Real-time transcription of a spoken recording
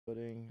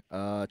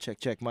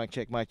Check, mic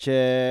check.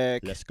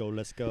 Let's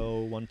go.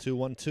 1 2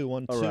 1 2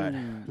 1 2. All right.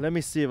 Let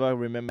me see if I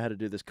remember how to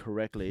do this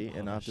correctly,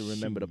 and I have to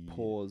remember to shit.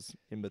 pause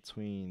in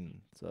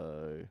between.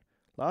 So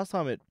last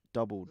time it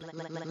doubled.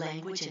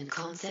 Language and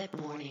concept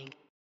warning.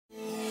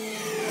 You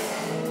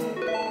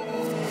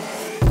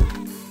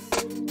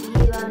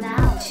are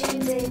now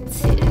tuned in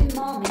to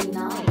Umami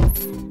Night.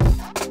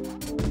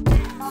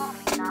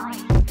 Umami Night.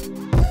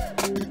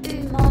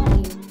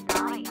 Umami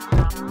Night.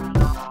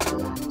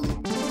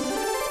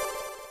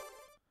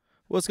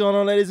 What's going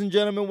on, ladies and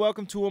gentlemen?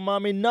 Welcome to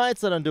Umami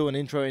Nights. I don't do an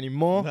intro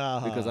anymore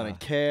because I don't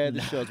care.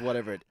 This show's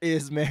whatever it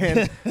is,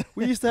 man.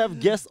 We used to have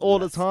guests all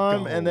the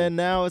time, and then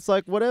now it's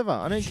like, whatever.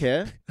 I don't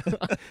care.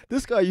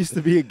 This guy used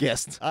to be a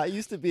guest. I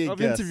used to be a I've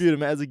guest. interviewed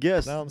him as a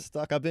guest. Now I'm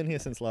stuck. I've been here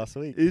since last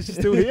week. He's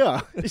still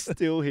here. He's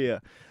still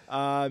here.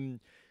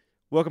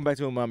 Welcome back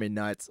to Umami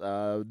Nights.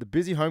 The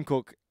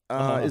Busyhomecook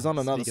is on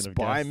another speaking of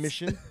spy guests.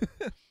 mission.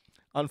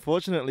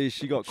 Unfortunately,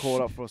 she got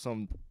caught up for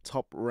some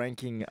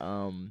top-ranking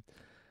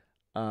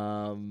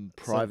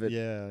private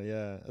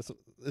Yeah.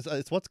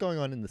 It's what's going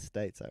on in the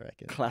States, I reckon.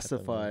 at the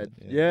classified.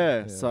 moment.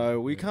 Yeah. So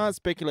we yeah. can't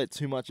speculate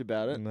too much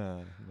about it.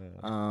 No.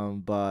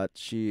 But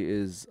she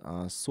is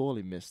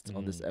sorely missed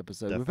on this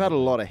episode. We've had a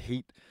definitely. lot of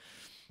heat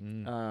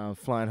Mm.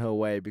 flying her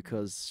way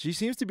because she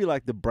seems to be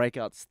like the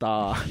breakout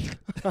star.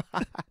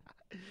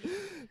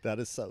 That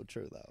is so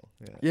true, though.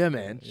 Yeah,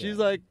 man. She's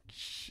Yeah. like,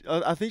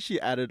 I think she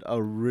added a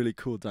really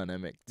cool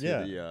dynamic to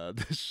Yeah.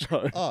 the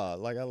show. Oh,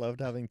 like I loved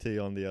having tea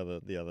on the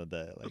other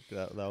day. Like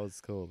that was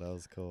cool. That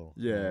was cool.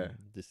 Yeah.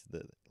 Just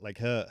like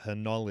her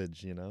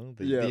knowledge, you know,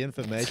 the Yeah.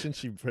 information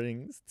she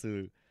brings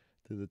to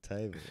the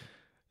table.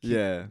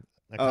 Yeah,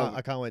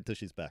 I can't wait till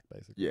she's back,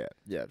 basically.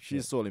 yeah. She's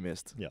Yeah. sorely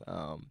missed. Yeah.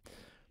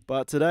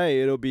 But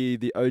today it'll be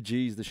the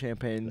OGs, the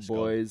Champagne Let's go.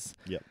 Boys.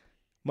 Yep.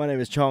 My name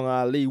is Chong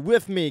Ali.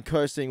 With me,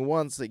 coasting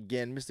once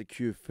again, Mr.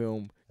 Q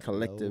Film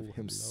Collective Hello,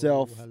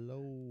 himself.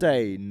 Hello.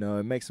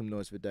 Dano. Make some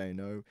noise for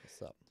Dano.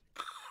 What's up?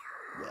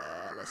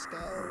 Yeah, let's go.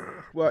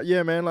 Well,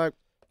 yeah, man. Like,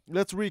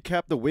 let's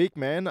recap the week,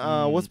 man.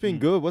 What's been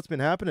good? What's been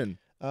happening?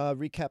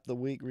 Recap the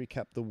week.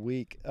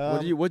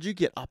 What'd you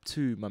get up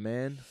to, my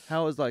man?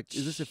 How is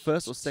this your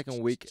first or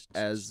second week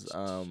as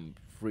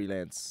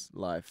freelance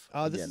life?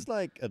 This again? is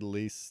like at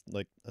least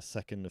like a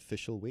second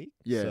official week.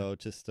 Yeah. So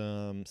just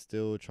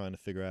still trying to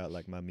figure out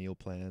like my meal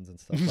plans and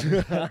stuff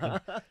like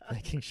that.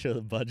 Making sure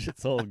the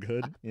budget's all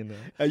good, you know.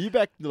 Are you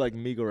back to like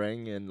mee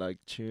goreng and like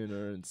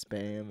tuna and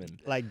spam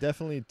and? Like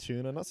definitely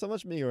tuna, not so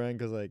much mee goreng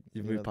because like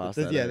You've you moved know, past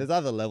there's, that, yeah, eh? there's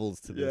other levels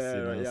to this, Yeah,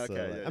 you know. right, yeah, so,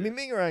 okay, like, yeah, I mean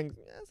mee goreng,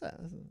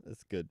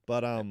 it's good,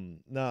 but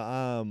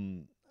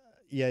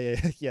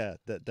yeah,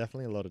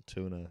 definitely a lot of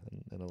tuna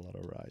and a lot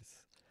of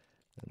rice.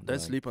 And, Don't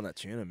sleep on that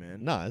tuna,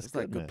 man. No, it's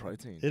like good, good man.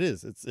 protein. It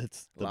is. It's the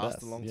Lasts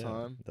best. a long yeah,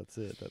 time. That's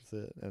it.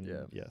 And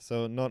Yeah. yeah,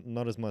 so not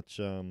as much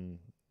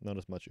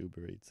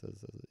Uber Eats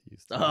as it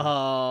used to.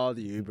 Oh,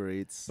 the Uber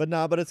Eats. But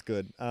it's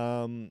good.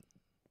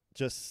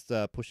 Just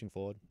pushing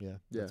forward. Yeah,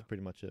 Yeah. that's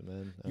pretty much it,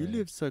 man. You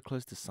live so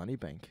close to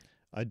Sunnybank.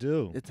 I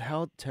do. It's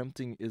how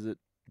tempting is it?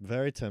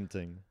 Very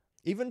tempting.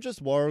 Even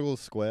just Warrigal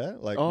Square,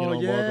 like Oh, you know,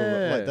 Warrigal,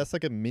 yeah. like that's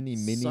like a mini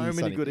So many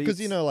Sunny, good because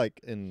you eats. know, like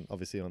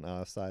obviously on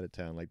our side of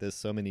town, like there's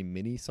so many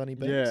mini Sunny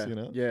Banks, you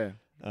know. Yeah.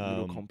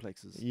 Little Um,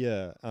 complexes.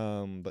 Yeah,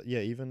 but yeah,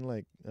 even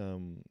like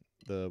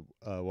the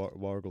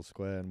Warrigal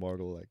Square and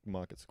Warrigal like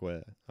Market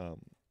Square.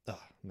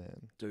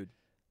 Man, Dude.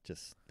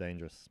 just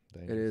dangerous.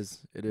 It is.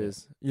 It Yeah.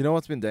 is. You know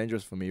what's been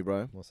dangerous for me,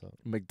 bro? What's up?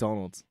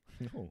 McDonald's.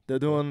 No. They're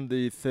doing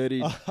the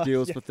 30 Oh,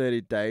 deals yeah. for 30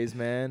 days,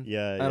 man.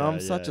 Yeah, And I'm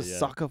such a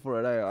sucker for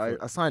it.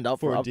 I signed up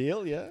for for a it.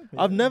 deal. Yeah,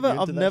 I've Yeah? never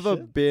You into that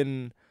shit?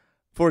 been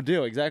for a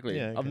deal, exactly.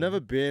 Yeah, I've okay. never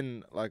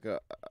been like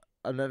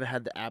I've never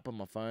had the app on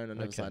my phone. I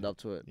never Okay. signed up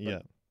to it. Yeah.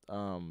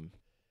 But,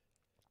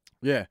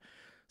 yeah.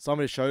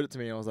 Somebody showed it to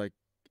me. I was like,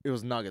 it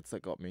was nuggets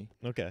that got me.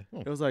 Okay. Oh,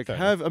 It was like, fair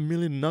have a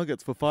million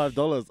nuggets for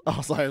 $5. I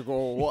was like,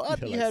 well, what?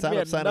 You're You like, had me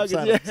at nuggets.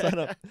 Yeah. sign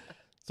up.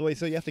 So wait,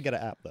 so you have to get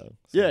an app though.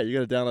 So. Yeah, you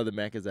got to download the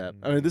Macca's app.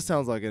 I mean, this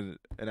sounds like an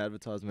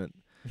advertisement.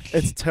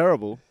 It's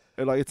terrible.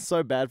 It's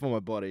so bad for my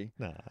body.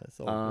 Nah, it's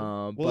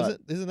all good. But Well,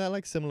 isn't that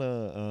like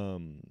similar?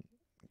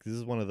 'Cause this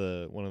is one of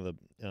the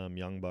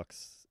young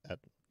bucks at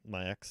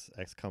my ex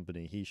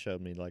company. He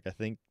showed me like I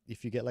think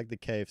if you get like the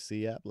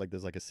KFC app, like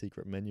there's like a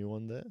secret menu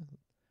on there.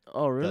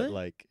 oh, really? That,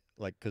 like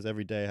because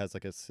every day has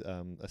like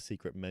a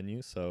secret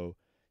menu. So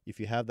if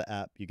you have the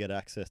app, you get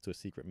access to a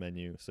secret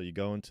menu. So you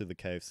go into the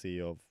KFC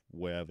of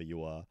wherever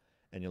you are,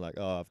 and you're like,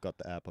 oh, I've got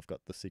the app, I've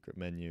got the secret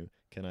menu.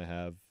 Can I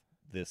have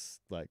this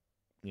like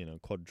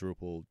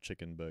quadruple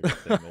chicken burger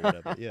thing or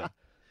whatever? Yeah.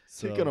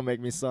 So you're gonna make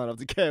me sign up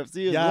to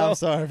KFC as Yeah, well. I'm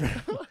sorry, bro.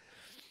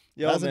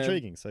 Yo, That's man.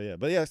 intriguing. So yeah,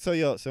 but yeah, so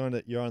you're on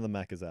the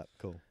Macca's app.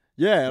 Cool.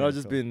 Yeah, and Yeah, I've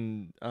just cool.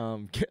 been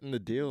getting the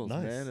deals,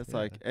 Nice, man. It's yeah.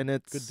 like, and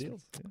it's Good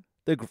deals. Yeah,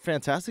 They're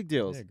fantastic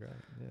deals. yeah great.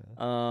 Yeah.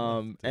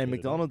 And to hit it up.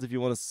 McDonald's, if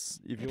you want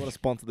to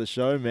sponsor the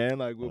show, man,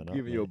 like we're Why not,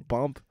 giving you a mate?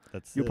 bump.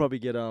 That's You'll it. probably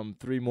get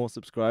 3 more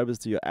subscribers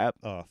to your app,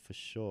 Oh, for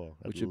sure.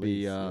 At which would be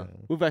least, yeah.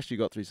 we've actually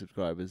got 3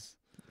 subscribers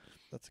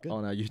That's good.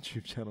 on our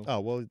YouTube channel.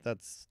 Oh well,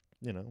 that's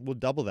we'll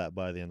double that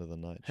by the end of the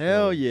night.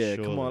 Hell surely, yeah!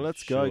 Come on, surely,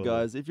 let's surely. go,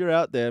 guys. If you're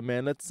out there,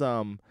 man, let's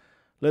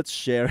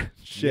share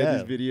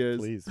Yeah, these videos.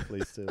 Please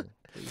do.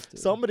 Please do.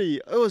 Somebody,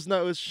 it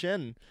was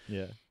Shen,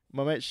 Yeah.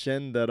 my mate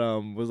Shen, that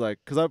was like,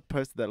 because I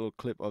posted that little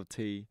clip of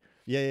T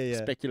Yeah.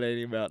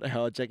 speculating about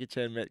how Jackie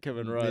Chan met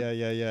Kevin Rudd.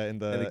 Yeah. In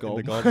the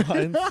gold gold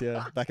mines.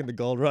 Yeah. Back in the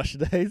gold rush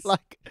days.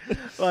 like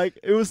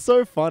it was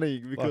so funny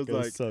because Fuck, it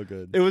was so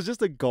good. it was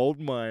just a gold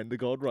mine, the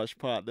gold rush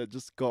part that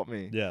just got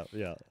me. Yeah.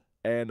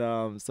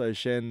 And so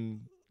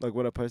Shen, like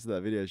when I posted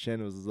that video,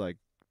 Shen was like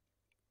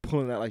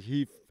pulling out, like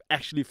he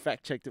actually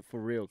fact checked it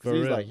for real, because For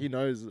he's real? like, he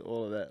knows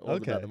all of that, all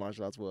Okay. about the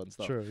martial arts world and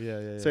stuff. True.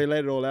 Yeah. So he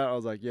laid it all out. I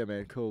was like, yeah,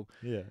 man, cool.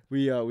 Yeah.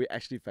 We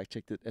actually fact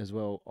checked it as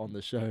well on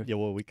the show. Yeah.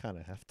 Well, we kind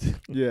of have to.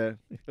 Yeah,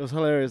 it was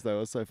hilarious though. It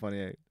was so funny.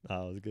 It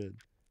was good.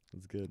 It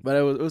was good. But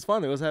it was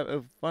fun. It was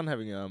fun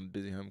having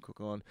Busy Home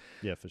Cook on,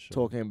 Yeah, for sure.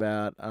 talking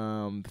about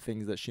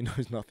things that she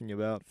knows nothing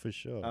about. For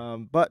sure.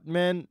 But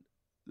man,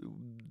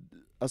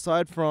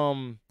 aside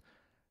from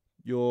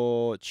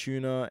your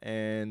tuna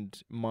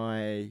and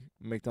my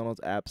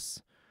McDonald's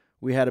apps,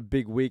 we had a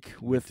big week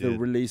with the did.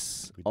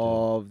 release We did.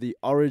 of the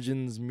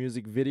Origins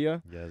music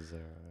video. Yes,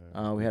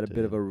 sir. We had a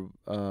bit of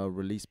a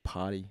release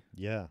party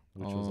Yeah,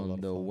 which was a lot on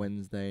of the fun.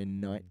 Wednesday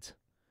night.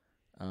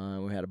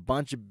 We had a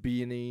bunch of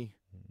Beanie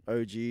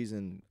OGs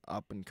and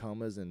up and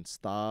comers and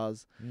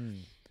stars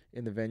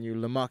in the venue.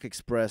 Lamarck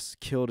Express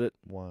killed it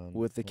One.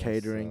 with the What's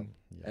catering up?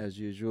 Yeah. as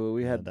usual.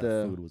 We Yeah, had that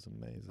the food was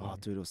amazing. oh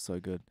dude, it was so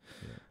good.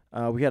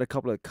 Yeah. We had a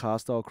couple of car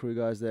style crew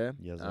guys there.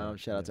 Yes, sir.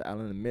 Shout out Yeah. to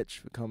Alan and Mitch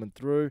for coming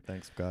through.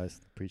 Thanks, guys.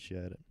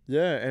 Appreciate it.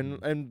 Yeah,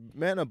 and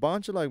man, a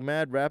bunch of like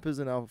mad rappers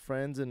and our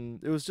friends,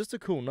 and it was just a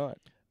cool night.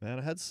 Man,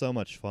 I had so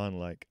much fun.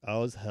 Like, I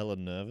was hella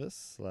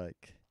nervous.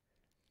 Like,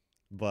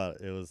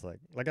 but it was like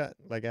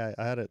I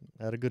had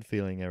a good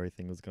feeling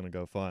everything was gonna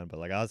go fine. But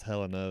like, I was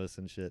hella nervous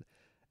and shit,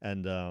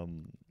 and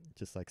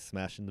just like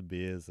smashing the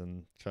beers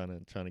and trying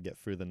to get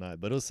through the night.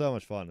 But it was so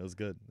much fun. It was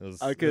good. It was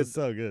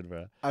so good,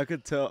 bro. I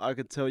could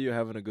tell you're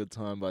having a good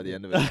time by the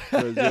end of it,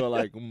 because you were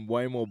like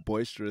way more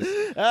boisterous.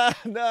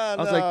 No, I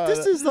was like,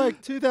 this is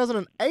like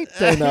 2008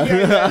 yeah, Dana.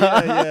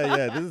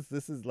 yeah.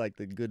 This is like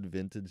the good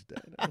vintage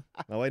Dana.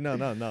 No, wait, no.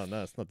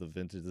 It's not the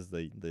vintage. This is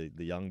the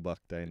young buck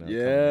Dana.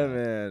 Yeah,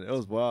 man, it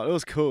was wild. It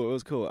was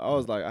cool. I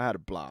was like, I had a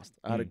blast.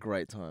 I had a Mm.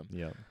 great time.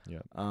 Yeah.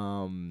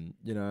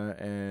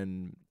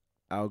 And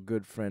our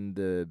good friend,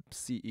 the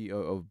CEO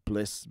of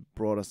Bliss,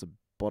 brought us a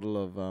bottle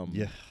of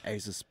Yeah.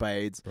 Ace of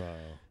Spades Bro.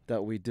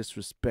 that we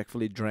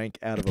disrespectfully drank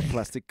out of a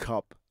plastic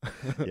cup.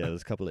 Yeah,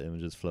 there's a couple of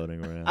images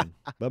floating around.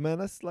 But man,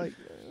 that's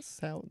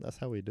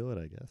how we do it,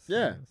 I guess.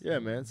 Yeah,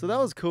 man. So that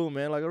was cool,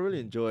 man. Like, I really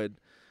enjoyed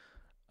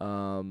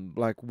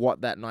like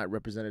what that night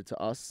represented to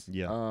us.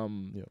 Yeah.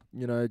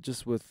 You know,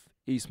 just with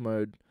East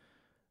Mode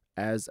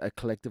as a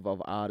collective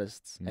of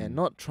artists, and Mm.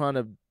 not trying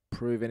to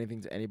prove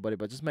anything to anybody,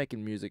 but just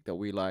making music that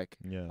we like.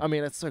 Yeah. I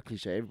mean, it's so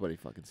cliche. Everybody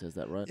fucking says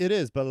that, right? It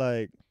is, but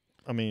like,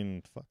 I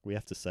mean, fuck, we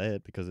have to say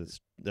it because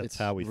that's It's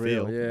how we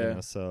real, feel. yeah. You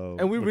know, so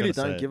And we we're really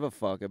gonna don't say give a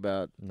fuck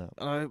about. it. No.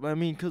 I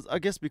mean,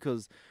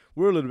 because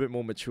we're a little bit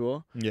more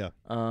mature. Yeah.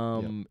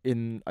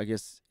 In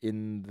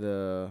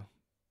the,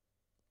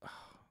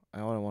 I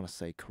don't want to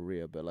say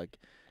career, but like,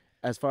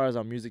 as far as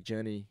our music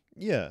journey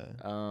Yeah.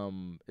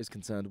 is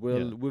concerned,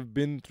 Yeah. we've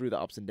been through the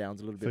ups and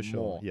downs a little For bit sure.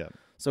 more. Yeah.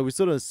 So we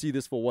sort of see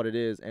this for what it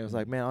is, and it's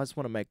like, man, I just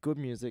want to make good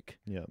music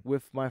Yeah.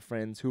 with my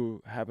friends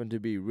who happen to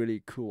be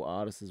really cool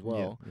artists as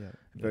well, Yeah.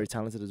 very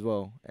talented as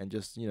well, and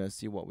just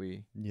see what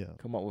we Yeah.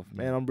 come up with. Yeah.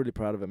 Man, I'm really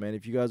proud of it, man.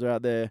 If you guys are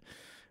out there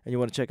and you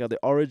want to check out the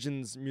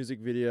Origins music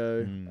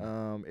video,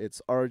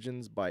 it's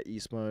Origins by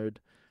East Mode,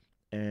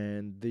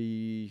 and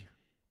the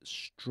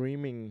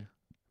streaming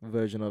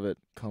version of it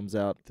comes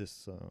out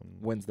This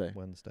Wednesday.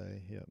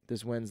 Yeah.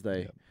 This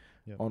Wednesday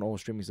Yep. on all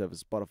streaming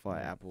services,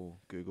 Spotify, Yeah. Apple,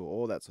 Google,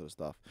 all that sort of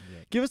stuff.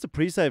 Yeah. Give us a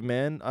pre-save,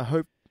 man. I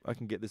hope I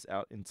can get this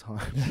out in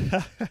time.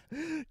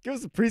 Give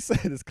us a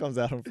preset. This comes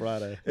out on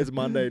Friday. It's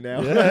Monday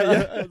now.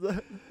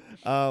 Yeah.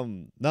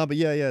 No, but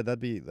yeah, that'd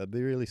be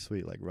really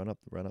sweet. Like run up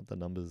the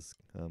numbers,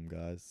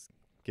 guys.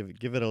 Give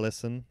it a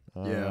listen.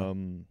 Yeah.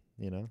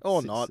 You know.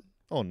 Or not.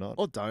 Or not.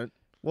 Or don't.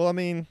 Well, I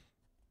mean,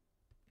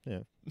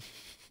 yeah.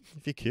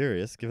 If you're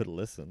curious, give it a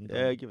listen.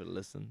 Yeah, give it a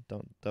listen.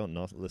 Don't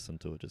not listen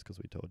to it just because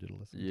we told you to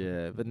listen.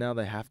 Yeah, but now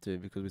they have to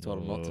because we told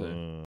them not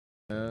to.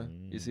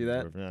 You see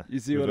that? Nah. You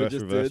see what I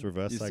just did?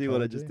 Reverse You see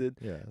what I just psychology?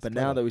 did? Yeah. it's But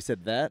now clever. that we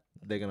said that,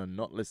 they're gonna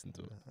not listen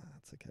to it.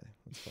 That's okay.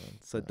 That's fine.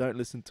 So Yeah. don't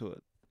listen to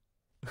it.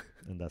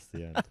 And that's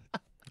the end.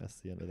 That's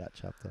the end of that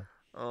chapter.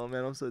 Oh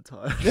man, I'm so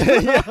tired.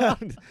 Yeah.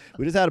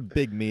 We just had a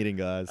big meeting,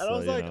 guys. And so, I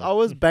was you like, know, I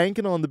was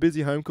banking on the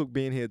Busy Home Cook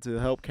being here to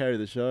help carry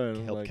the show. And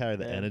I'm help like, carry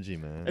the man, energy,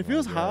 man. It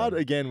feels Like, hard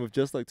yeah. again with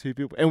just like two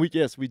people. And we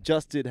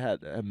just did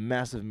had a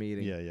massive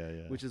meeting.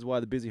 Yeah. Which is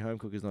why the Busy Home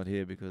Cook is not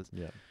here, because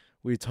Yeah.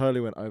 we totally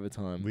went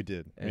overtime. We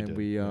did. And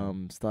we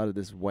started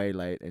this way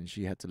late, and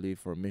she had to leave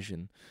for a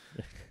mission.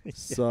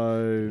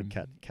 So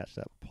catch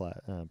that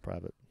private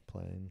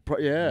plane.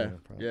 yeah,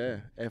 private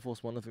plane. Air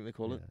Force One, I think they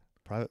call it.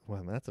 Private.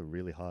 Well, that's a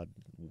really hard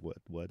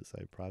word to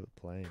say. Private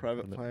plane.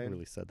 Private I've never plane.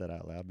 really said that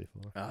out loud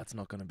before. It's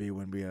not gonna be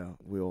when we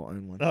all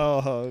own one.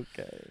 Oh,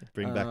 okay.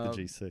 Bring back the Um,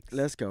 G6.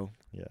 Let's go.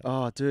 Yeah.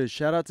 Oh, dude!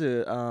 Shout out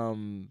to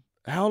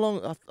How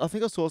long? I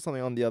think I saw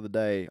something on the other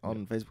day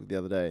on Facebook the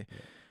other day, Yeah.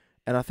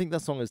 and I think that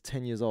song is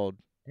 10 years old.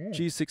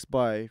 G6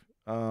 by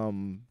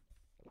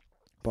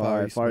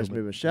Far East Far East Movement.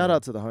 Movement. Shout Yeah.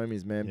 out to the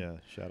homies, man. Yeah.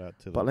 Shout out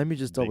to the But let me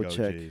just big double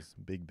check. OGs.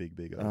 Big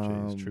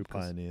OGs. True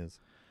 'cause- pioneers.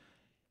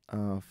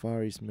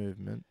 Far East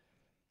Movement,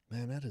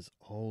 Man, that is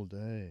all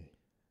day.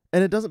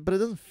 and it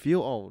doesn't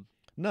feel old.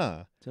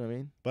 Nah. Do you know what I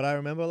mean? But I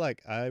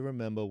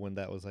remember when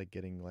that was like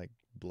getting like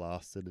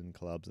blasted in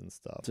clubs and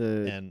stuff.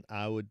 Dude. And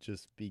I would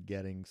just be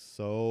getting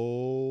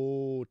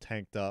so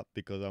tanked up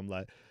because I'm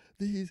like,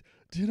 do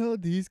you know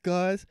these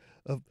guys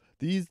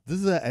this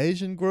is an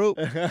Asian group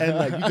and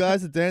like you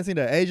guys are dancing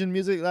to Asian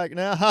music like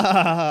now, ha ha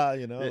ha, ha,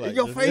 you know, In like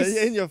your just- face.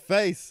 in your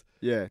face.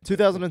 Yeah,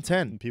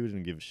 2010. And people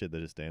didn't give a shit,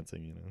 they're just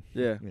dancing, you know.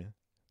 Yeah, Yeah.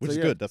 Which So, is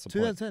yeah, good, that's the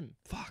point. 2010.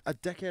 Fuck. A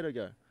decade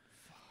ago.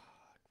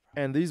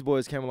 And these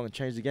boys came along and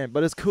changed the game.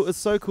 But it's cool. It's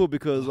so cool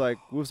because like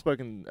we've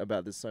spoken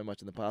about this so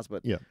much in the past.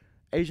 But Yeah.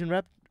 Asian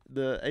rap,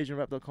 the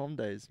AsianRap.com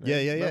days. Man.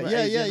 Yeah. Remember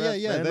Asian Rap,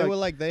 man? They Like, were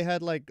like they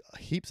had like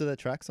heaps of their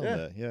tracks on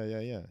Yeah.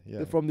 there. Yeah.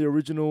 they're from the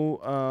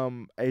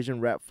original Asian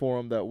rap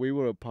forum that we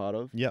were a part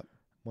of. Yep.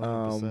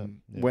 100%.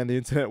 Yeah. When the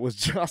internet was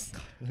just,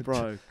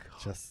 bro,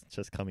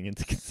 just coming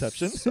into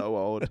conception. so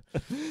old.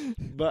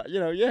 But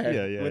Yeah,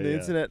 when the yeah.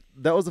 internet,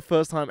 that was the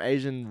first time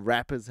Asian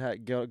rappers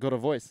had got a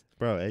voice.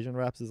 Bro, Asian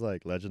raps is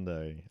like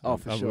legendary. Oh,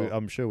 for sure.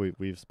 I'm sure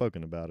we've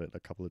spoken about it a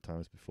couple of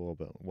times before,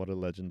 but what a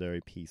legendary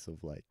piece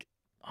of like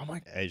Oh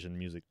my, Asian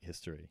music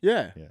history.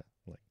 yeah, Yeah,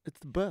 like it's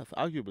the birth,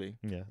 arguably.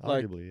 yeah,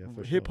 Like, arguably, yeah,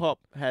 for Hip hop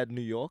had New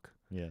York.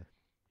 sure. Yeah,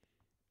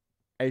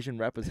 Asian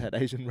rappers had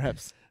Asian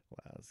raps.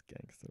 wow, it's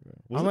gangster,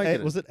 bro. I might get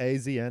it. Was it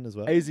AZN as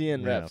well?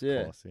 AZN raps, of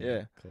yeah, course,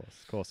 yeah.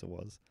 of course it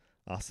was.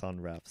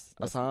 Asan raps.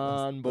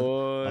 Asan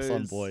boys.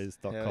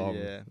 AsanBoys.com. Hell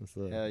yeah. That's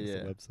the, Hell that's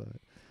yeah. the website.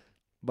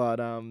 But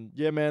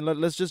yeah, man,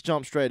 let's just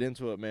jump straight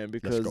into it, man,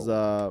 because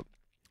go.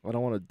 I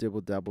don't want to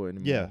dibble dabble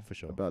anymore. Yeah, for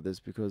sure. About this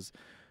because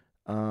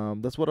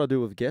that's what I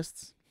do with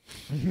guests.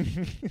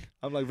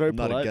 I'm like very I'm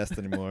polite. not a guest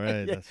anymore, eh?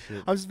 Yeah. That's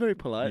shit. I'm just very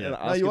polite. Yeah. And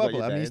I No, ask you are about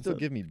your polite. I mean, day you and still stuff.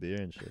 give me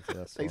beer and shit, so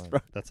that's Thanks, fine. bro.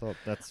 That's all.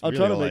 That's I'm really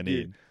trying to all I make you-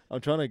 need. I'm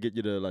trying to get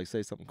you to like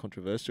say something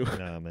controversial.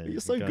 Nah, man. You're we're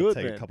so gonna good,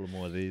 take man. a couple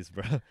more of these,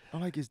 bro.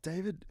 I'm like, is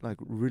David like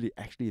really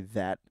actually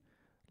that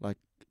like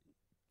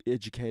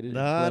educated?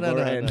 No, and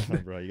clever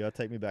and- bro. You gotta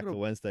take me back to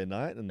Little- Wednesday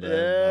night, and then I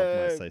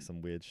Yeah. might say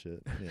some weird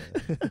shit.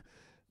 Yeah,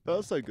 That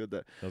was so good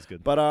though. that was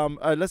good. But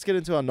let's get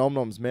into our nom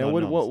noms, man.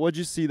 Nom-noms. What'd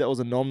you see that was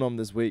a nom nom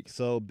this week?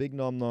 So big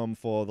nom nom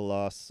for the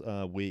last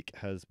week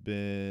has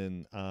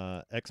been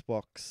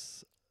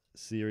Xbox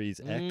Series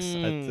X,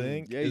 I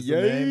think, Yay, is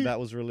the name. yay. That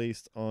was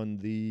released on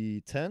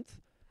the 10th,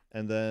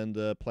 and then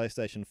the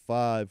PlayStation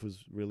 5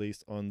 was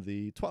released on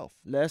the 12th.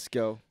 Let's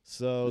go.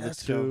 So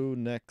Let's the go. two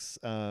next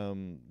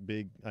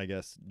big, I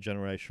guess,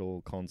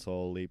 generational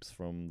console leaps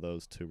from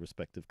those two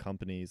respective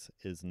companies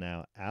is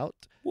now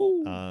out.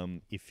 Woo.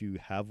 If you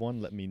have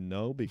one, let me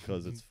know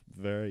because it's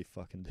very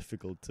fucking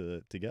difficult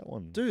to get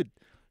one. Dude,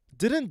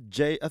 didn't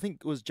I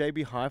think it was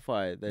JB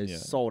Hi-Fi, they Yeah.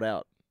 sold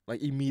out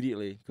like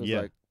immediately because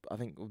Yeah. like I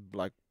think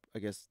like I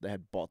guess they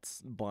had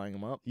bots buying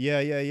them up. Yeah,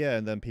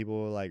 and then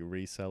people were like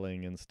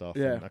reselling and stuff.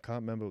 Yeah. And I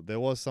can't remember. There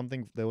was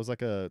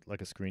like a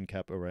screen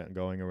cap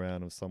going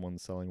around of someone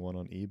selling one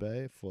on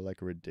eBay for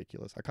like a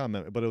ridiculous. I can't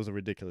remember, but it was a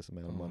ridiculous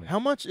amount of money. How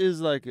much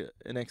is like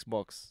an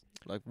Xbox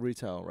like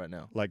retail right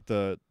now? Like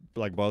both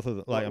of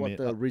them. Like what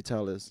the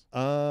retail is?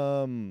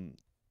 I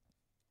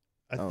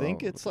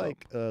think Oh, it's look it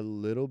like a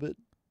little bit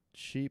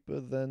cheaper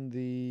than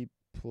the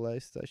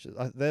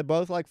PlayStation. They're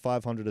both like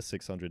 500 to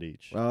 600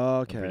 each.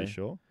 Oh, I'm pretty okay.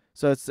 sure.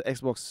 So it's the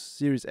Xbox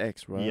Series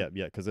X, right?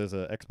 Yeah, because there's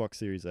a Xbox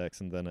Series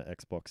X and then an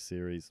Xbox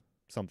Series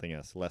something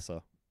else,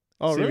 lesser.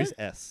 Oh, Series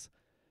really? S,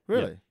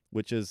 Really?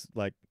 which is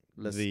like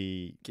Less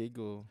the gig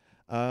or?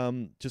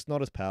 just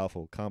not as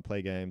powerful. Can't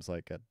play games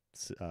like at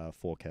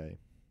 4K.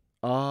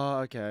 Oh,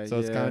 okay. So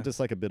it's kind yeah. of just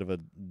like a bit of a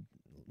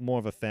more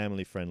of a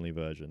family friendly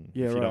version.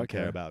 Yeah, if you right, don't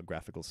care okay. about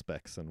graphical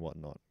specs and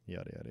whatnot.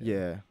 Yada yada.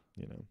 Yeah.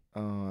 You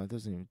know, It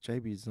doesn't even.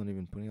 JB's not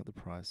even putting up the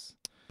price.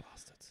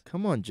 bastards.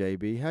 Come on,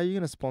 JB. How are you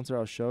gonna sponsor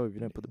our show if you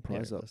don't put the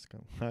price up? let's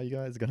go. How are you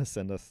guys gonna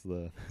send us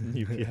the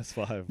new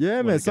PS5? Yeah, when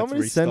it man. gets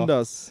Somebody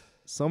restocked?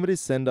 Somebody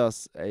send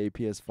us a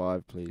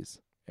PS5, please,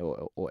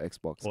 or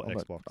Xbox. Or I'm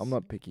Xbox. Not, I'm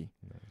not picky.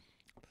 No.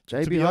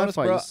 JB be honest,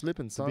 Hi-Fi, bro, you're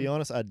slipping, To son. be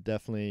honest, I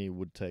definitely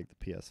would take the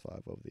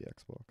PS5 over the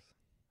Xbox.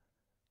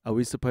 Are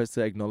we supposed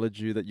to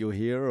acknowledge you that you're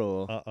here,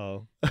 or? Uh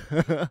oh. Are you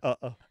going home about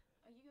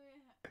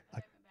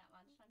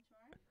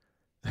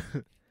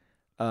lunchtime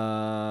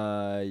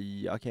tomorrow?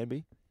 Yeah, I can be. Are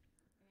you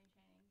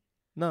training?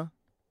 No.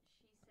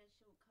 She said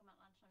she'll come at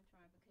lunchtime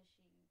tomorrow because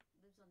she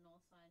lives on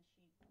North Side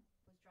and she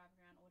was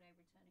driving around all day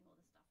returning all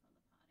the stuff from the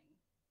party.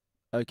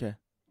 Okay.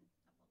 And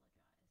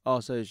apologise. Oh,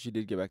 so she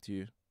did get back to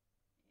you.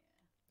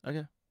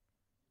 Okay.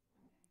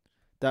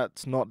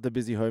 That's not the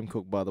Busy Home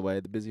Cook, by the way.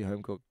 The Busy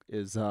Home Cook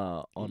is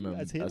on You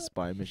guys hear a that?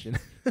 spy mission.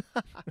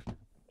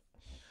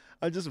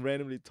 I'm just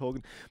randomly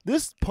talking.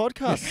 This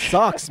podcast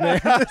sucks, man.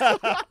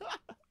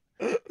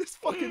 This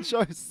fucking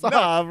show sucks.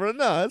 Nah, bro,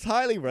 no, it's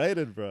highly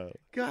rated, bro.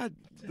 God,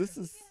 This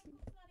is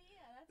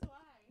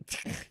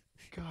That's why.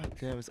 God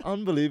damn, it's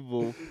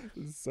unbelievable.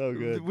 so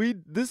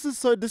good. This is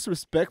so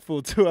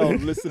disrespectful to our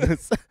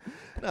listeners.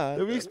 Nah,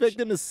 Do we expect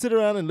them to sit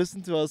around and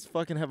listen to us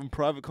fucking having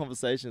private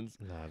conversations?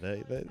 Nah,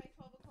 they. 12 o'clock.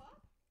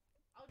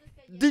 I'll just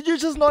get Did you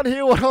just not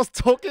hear what I was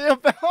talking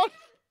about?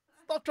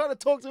 Stop trying to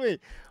talk to me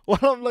while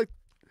I'm like,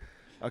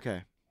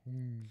 okay,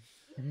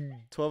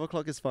 12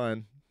 o'clock is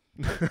fine.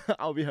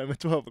 I'll be home at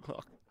 12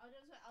 o'clock. I'll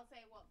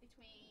say what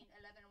between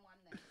 11 and 1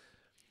 then.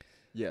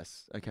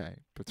 Yes, okay,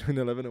 between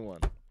 11 and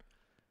 1.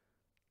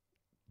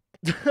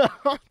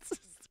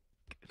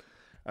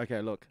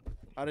 Okay, look.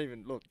 I don't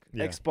even look.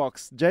 Yeah.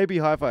 Xbox, JB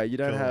Hi-Fi, you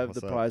don't Cool, have what's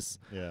the up? price.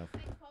 Yeah.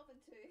 Between 12 and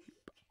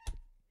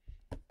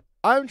 2.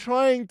 I'm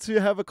trying to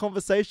have a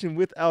conversation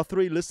with our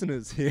 3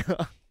 listeners here. Sorry,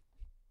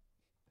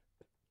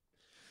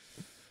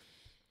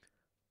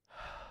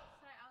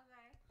 I'll go.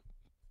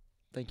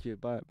 Thank you.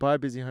 Bye,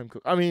 Busy Home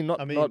Cook. I mean,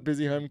 not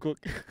Busy Home Cook.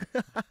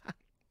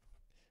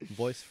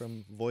 Voice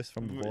from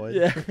the void.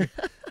 Yeah.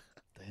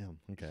 Damn.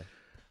 Okay.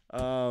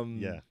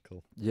 Yeah.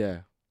 Cool. Yeah.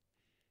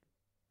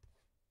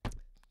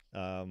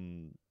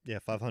 Yeah,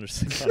 500,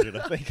 600,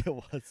 I think it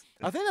was.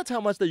 I think that's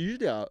how much they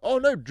usually are. Oh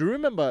no, do you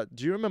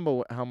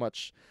remember how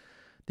much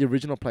the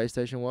original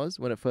PlayStation was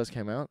when it first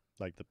came out?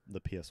 Like the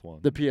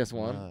PS1. The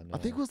PS1. Nah, I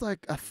think it no. was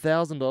like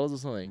 $1,000 or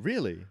something.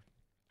 Really?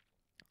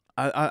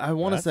 I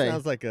want to That say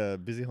sounds like a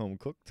Busy Home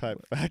Cook type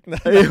fact.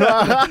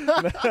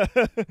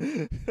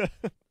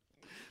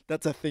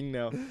 that's a thing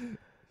now.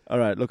 All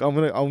right, look, I'm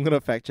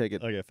gonna fact check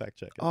it. Okay, fact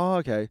check it. Oh,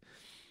 okay.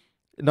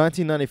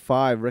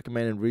 1995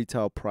 recommended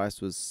retail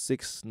price was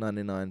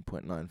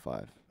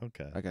 $699.95.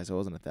 Okay. Okay, so it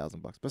wasn't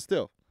 $1,000, but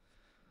still.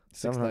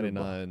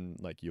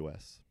 $6.99 like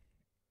US.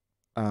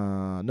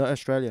 No,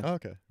 Australia. Oh,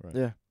 okay. Right.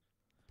 Yeah.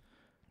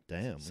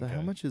 Damn. So okay.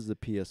 how much is the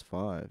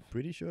PS5?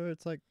 Pretty sure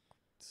it's like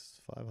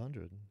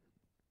 500,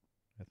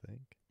 I think.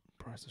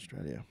 Price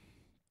Australia.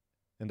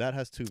 And that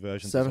has 2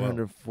 versions as well.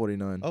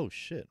 $749. Oh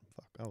shit.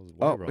 Fuck. I was way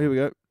Oh, wrong. here we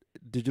go.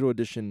 Digital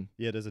edition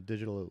Yeah, there's a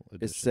digital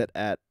edition. is set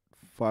at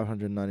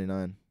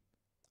 $599.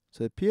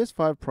 So the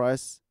PS5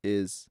 price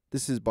is,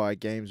 this is by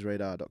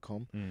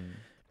gamesradar.com.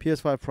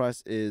 PS5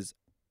 price is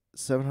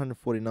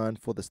 $749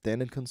 for the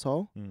standard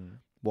console,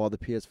 while the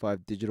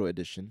PS5 digital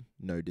edition,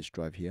 no disc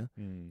drive here,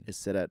 is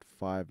set at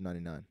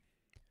 $599.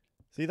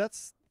 See, that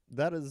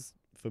is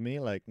for me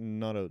like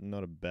not a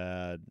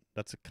bad.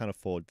 That's a kind of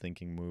forward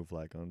thinking move,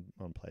 like on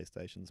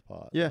PlayStation's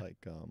part. Yeah.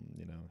 Like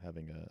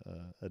having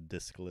a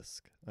discless,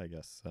 I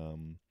guess,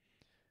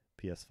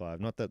 PS5.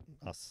 Not that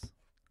us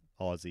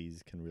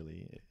Aussies can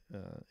really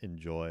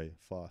enjoy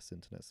fast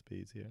internet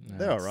speeds here. Nah,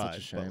 They're it's such alright,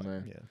 a shame, but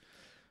like, eh? yeah,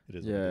 it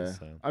is. What it Yeah. is,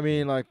 so, I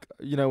mean, like,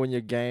 when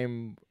you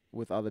game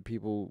with other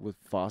people with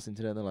fast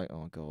internet, they're like,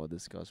 oh god,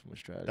 this guy's from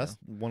Australia. that's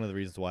one of the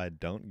reasons why I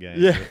don't game.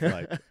 Yeah. With,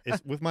 like,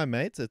 with my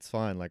mates, it's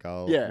fine. Like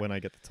I'll when I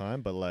get the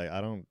time, but like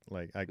I don't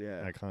like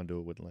I can't do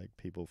it with like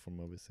people from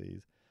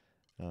overseas.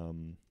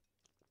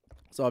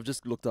 So I've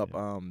just looked up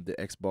the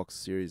Xbox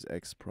Series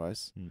X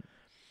price.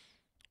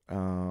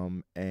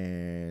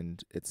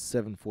 And it's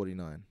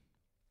 $749.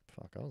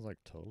 Fuck, I was like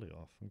totally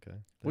off. Okay.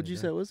 What'd you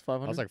say it was?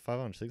 500? I was like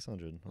 500,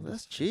 600. Well,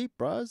 that's cheap,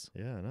 bros.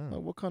 Yeah, I know.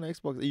 Like, what kind of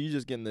Xbox? Are you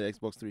just getting the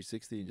Xbox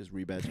 360 and just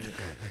rebadging it?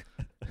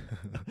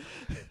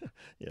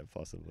 Yeah,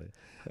 possibly.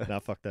 Nah,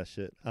 fuck that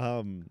shit.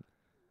 But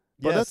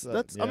yes,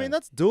 that's yeah. I mean,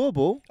 that's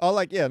doable. Oh,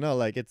 like, yeah, no,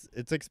 like,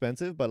 it's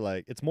expensive, but,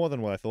 like, it's more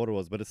than what I thought it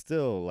was, but it's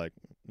still, like,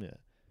 yeah.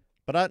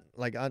 But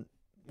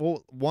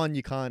well, one,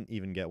 you can't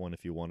even get one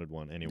if you wanted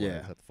one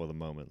anyway for the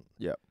moment.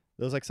 Yep.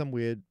 There was, like, some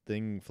weird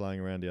thing flying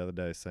around the other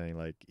day saying,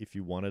 like, if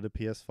you wanted a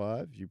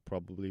PS5, you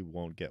probably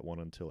won't get one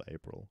until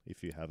April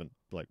if you haven't,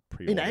 like,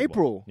 pre-ordered In one.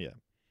 April? Yeah,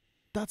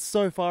 That's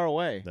so far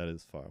away. that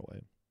is far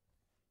away.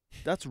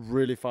 That's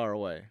really far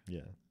away.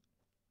 Yeah.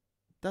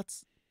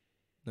 That's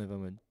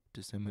November,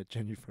 December,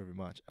 January, February,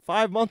 March.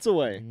 5 months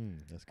away.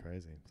 That's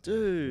crazy. So,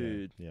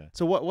 Dude. Yeah.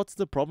 So what's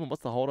the problem?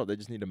 What's the holdup? They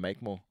just need to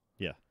make more.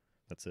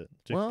 That's it.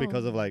 Just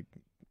because of, Well. like,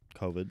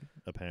 COVID,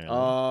 apparently.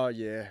 Oh,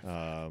 yeah.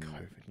 COVID.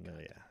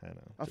 COVID. Yeah, I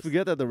know. I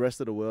forget that the rest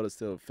of the world is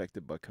still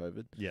affected by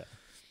COVID. Yeah.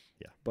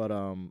 But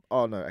oh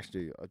no,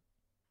 actually,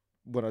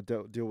 when I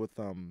deal with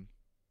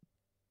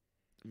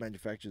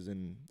manufacturers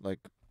in like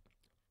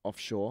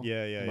offshore,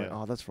 Yeah, I'm like,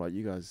 oh, that's right,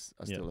 you guys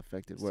are Yeah. still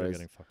affected. Still Whereas,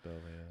 getting fucked over,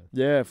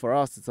 yeah, for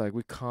us, it's like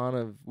we're kind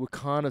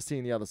of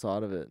seeing the other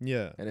side of it,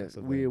 yeah. and That's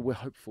the we're thing.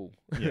 hopeful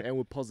Yeah. and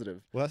we're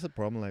positive. Well, that's the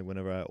problem. Like,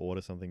 whenever I order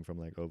something from,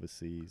 like,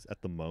 overseas,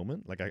 at the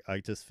moment, like, I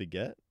just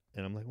forget.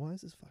 And I'm like, why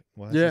is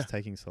this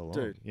taking so long?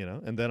 Dude. You know?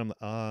 And then I'm like,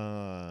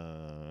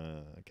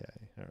 okay,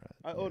 all right.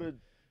 I yeah. ordered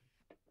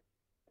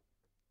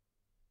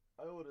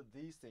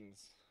these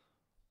things.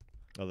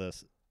 I might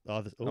as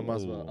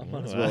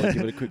well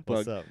give it a quick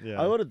What's plug. up?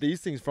 Yeah. I ordered these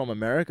things from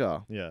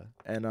America. Yeah.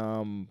 And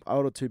I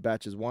ordered 2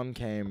 batches. One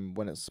came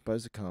when it's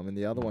supposed to come, and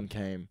the other one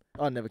came.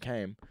 Oh, it never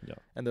came. Yeah.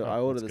 And Oh, I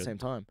ordered that's at the good.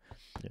 same time.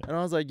 Yeah. And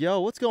I was like, "Yo,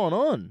 what's going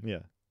on?" Yeah.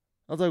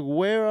 I was like,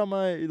 where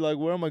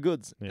are my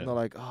goods? Yeah. And they're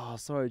like, oh,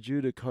 sorry, due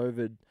to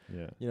COVID,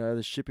 Yeah.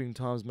 the shipping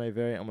times may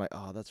vary. I'm like,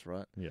 oh, that's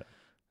right. Yeah.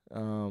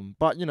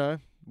 But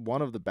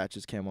one of the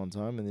batches came on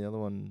time and the other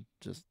one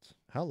just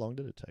How long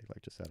did it take?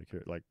 Like, just out of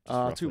curiosity, like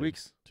just 2 roughly?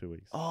 weeks. 2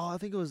 weeks. Oh, I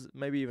think it was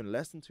maybe even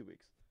less than 2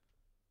 weeks.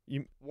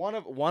 You- One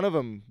of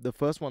them, the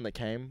first one that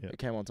came, Yeah. it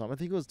came on time. I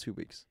think it was 2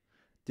 weeks.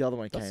 The other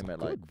one That's came at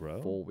good, like bro.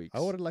 4 weeks. I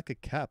ordered like a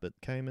cap. It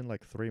came in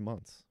like 3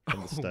 months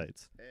from the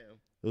States. Damn.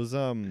 It was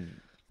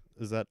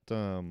is that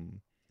The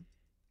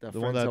The friends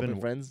one that I've helping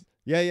been- friends.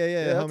 yeah,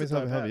 that's a homies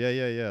dope hat.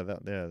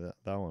 yeah,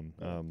 that one.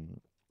 Yeah.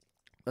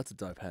 That's a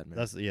dope hat, man.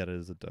 That's it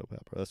is a dope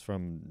hat, bro. That's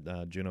from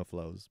Juno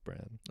Flow's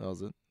brand. That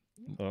was it.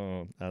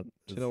 Oh, Do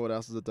you know what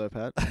else is a dope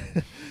hat?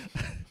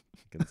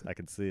 I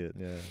can see it.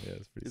 Yeah,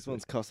 it's pretty. This sick.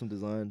 one's custom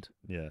designed,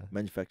 yeah,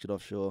 manufactured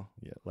offshore.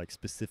 yeah, like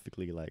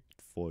specifically like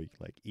for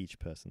like each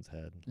person's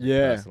head. Like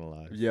Yeah.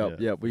 personalized. Yep.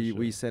 Yeah, for We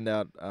sure. send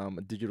out a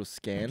digital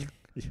scan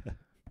yeah,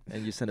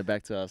 and you send it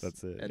back to us.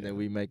 that's it. And yeah. then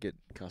we make it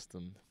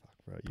custom.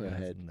 Bro, you per guys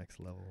are head. next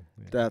level.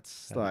 Yeah.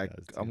 That's How do you like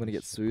guys do I'm gonna this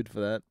get shit? sued for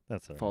that.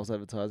 That's all right. False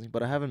advertising,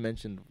 but I haven't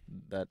mentioned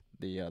that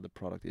the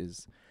product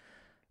is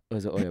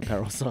oil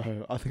apparel,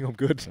 so I think I'm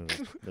good.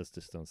 Let's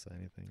just don't say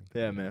anything.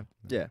 Yeah, man.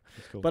 Yeah.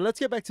 It's cool. But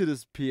let's get back to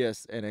this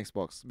PS and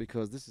Xbox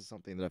because this is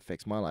something that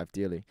affects my life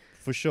dearly.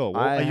 for sure.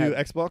 I Are you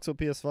had- Xbox or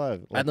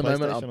PS5? Or At the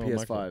moment, PlayStation I'm or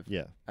PS5. Micro?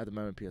 Yeah. At the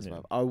moment, PS5. Yeah.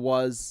 I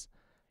was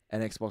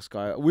an Xbox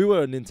guy. We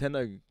were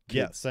Nintendo kids.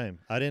 Yeah, same.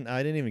 I didn't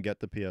even get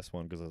the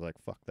PS1 because I was like,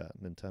 fuck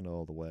that, Nintendo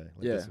all the way.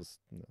 Like, Yeah. This was,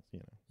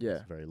 Yeah.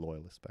 was very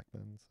loyalist back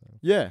then. So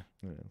Yeah.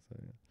 yeah, so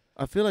yeah.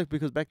 I feel like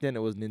because back then it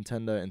was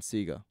Nintendo and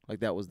Sega. Like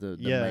that was the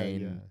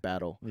main yeah.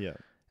 battle. Yeah.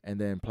 And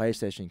then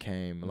PlayStation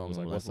came And along was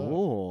and like, was like, "What's up?"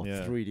 oh,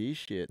 Yeah. 3D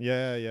shit.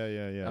 Yeah,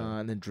 yeah.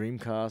 And then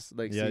Dreamcast,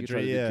 like Yeah, Sega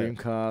tried to do yeah.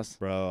 Dreamcast.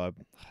 Bro,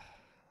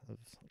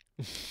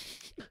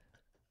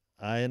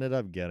 I ended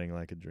up getting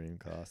like a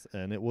Dreamcast,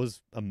 and it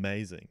was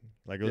amazing.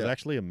 Like it was Yeah.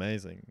 actually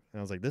amazing. And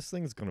I was like, this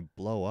thing's gonna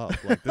blow up.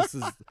 Like this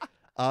is.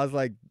 I was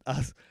like,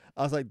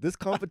 this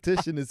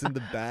competition is in the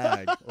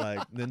bag. Like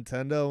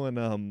Nintendo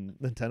and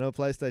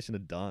PlayStation are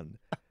done.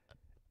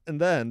 And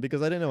then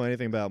because I didn't know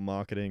anything about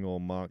marketing or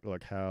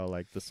like how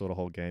like the sort of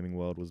whole gaming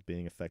world was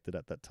being affected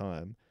at that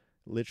time,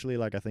 literally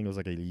like I think it was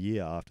like a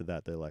year after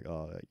that they're like,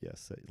 oh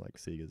yes, like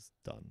Sega's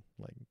done.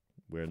 Like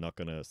we're not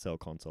gonna sell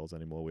consoles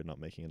anymore. We're not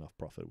making enough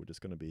profit. We're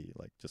just gonna be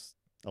like just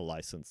a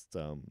licensed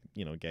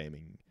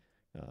gaming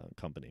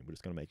company. We're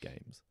just gonna make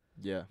games.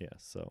 Yeah. Yeah.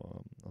 So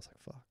I was like,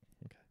 fuck.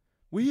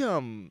 We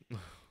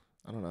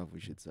I don't know if we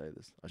should say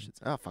this. I should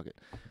say fuck it.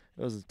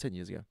 It was 10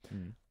 years ago.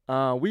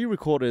 We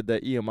recorded the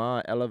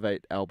EMR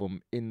Elevate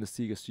album in the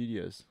Sega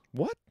Studios.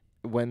 What?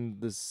 When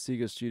the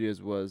Sega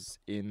Studios was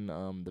in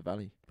the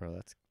Valley. Bro,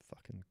 that's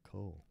fucking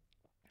cool.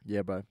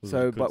 Yeah, bro. Was it So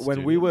a good but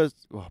when we studio?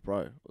 were bro,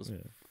 it was Yeah.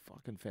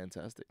 fucking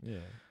fantastic. Yeah.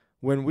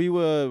 When we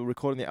were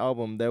recording the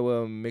album, they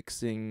were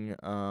mixing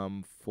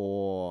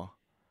for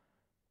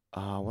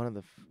one of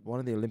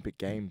the Olympic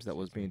games that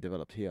was being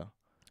developed here.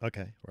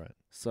 Okay. Right.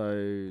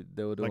 So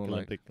they were doing Like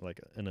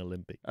an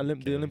Olympic. the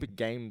game. Olympic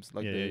Games,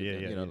 like Yeah, the yeah,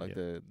 yeah, yeah, like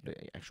yeah.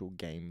 the actual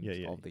games Yeah,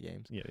 yeah, of the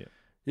games. Yeah. Yeah.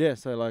 Yeah,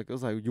 so like it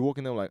was like you walk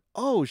in there like,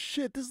 oh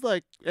shit, this is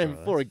like, and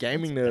Bro, for a that's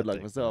gaming nerd like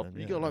epic, myself, man.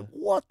 you Yeah, go like, yeah.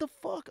 what the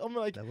fuck? I'm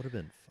like, That would have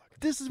been fucking.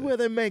 this is sick. where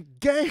they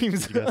make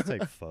games. Did you guys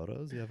take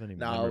photos? Do you have any?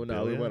 No, we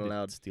memorabilia? weren't Did you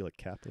allowed. Steal a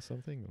cap or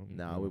something? Or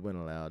No, we weren't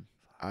allowed.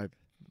 I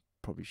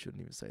probably shouldn't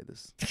even say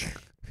this.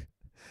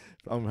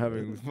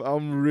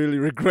 I'm really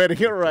regretting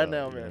it right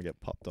now, You're gonna man. get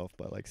popped off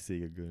by like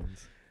Sega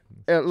goons.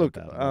 Look,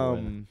 Jump out of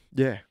nowhere.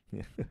 yeah.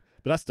 Yeah.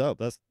 But that's dope.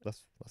 That's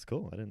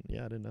cool. I didn't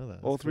know that.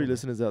 All That's three cool, man.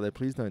 listeners out there,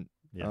 please don't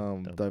Yeah,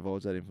 don't-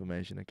 divulge that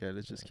information. Okay,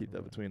 let's just keep that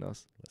Alright. between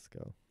us. Let's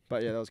go.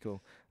 But yeah, that was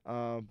cool.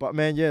 But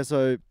man, yeah.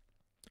 So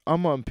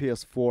I'm on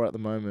PS4 at the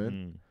moment,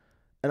 Mm.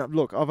 and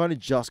look, I've only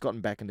just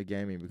gotten back into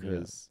gaming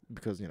because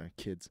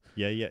kids.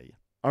 Yeah.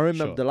 I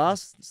remember Sure.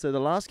 the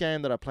last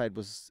game that I played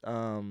was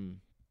Grand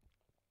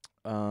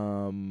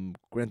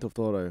Theft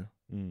Auto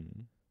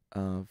Mm.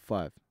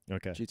 5,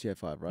 Okay. GTA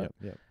 5, right?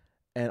 Yep.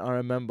 And I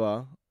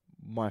remember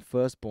my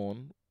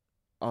firstborn.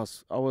 I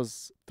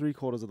was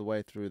 3/4 of the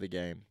way through the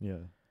game, Yeah.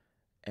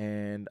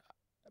 and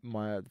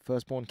my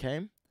firstborn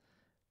came,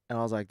 and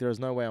I was like, "There is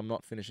no way I'm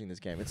not finishing this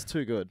game. It's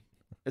too good.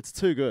 It's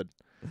too good."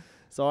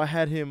 So I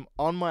had him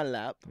on my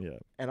lap, Yeah.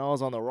 and I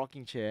was on the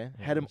rocking chair,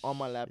 had him on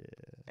my lap,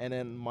 and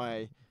then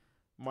my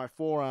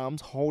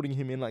forearms holding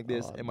him in like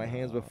this, and my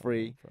hands were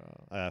free,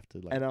 Bro. I have to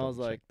like. And I was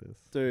double-check like, this.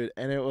 dude.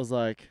 And it was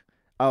like,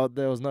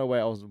 there was no way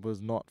I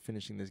was not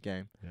finishing this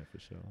game, Yeah, for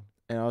sure.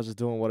 and I was just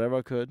doing whatever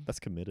I could, That's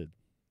committed.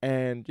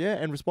 and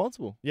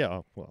responsible. Yeah.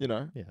 Oh, well.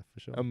 Yeah, for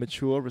sure. a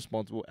mature,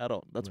 responsible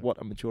adult. That's Yeah.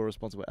 what a mature,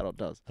 responsible adult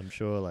does. I'm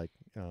sure, like,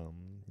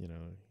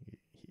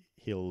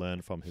 he'll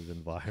learn from his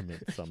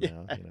environment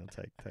somehow.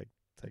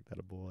 Take that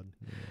aboard.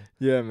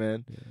 Yeah,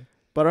 man. Yeah.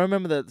 But I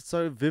remember that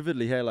so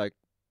vividly. Hey, like,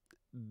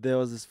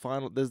 there's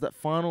that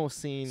final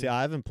scene. See,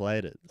 I haven't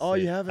played it. Oh,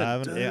 See, you haven't? I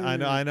haven't. Yeah,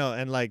 Dude. I know.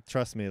 And like,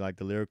 trust me, like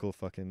the lyrical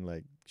fucking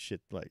like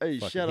shit. Like, Hey,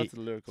 fucking shout out to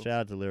the lyrical. Shout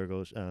out to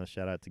lyrical.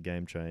 Shout out to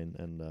Game Train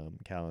and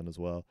Callan as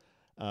well.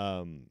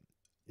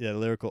 yeah,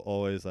 Lyrical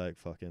always like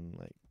fucking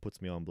like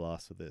puts me on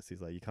blast with this.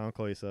 He's like, you can't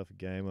call yourself a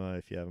gamer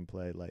if you haven't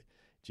played like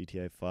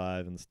GTA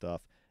 5 and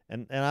stuff.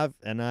 And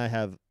I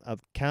have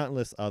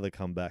countless other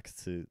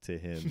comebacks to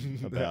him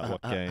about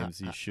what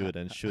games you should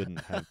and shouldn't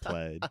have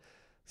played.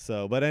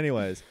 So, but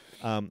anyways,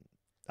 I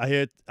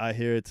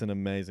hear it's an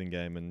amazing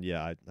game, and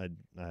yeah, I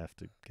have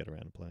to get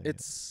around to playing it.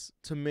 It's,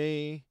 to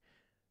me,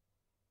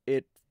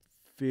 it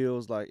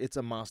feels like it's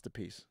a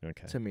masterpiece.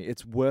 Okay. To me,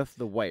 it's worth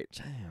the wait.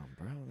 Damn,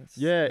 bro. That's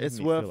Yeah, making it's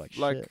me worth feel like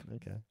shit.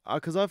 Okay.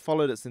 because I've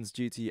followed it since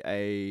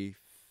GTA.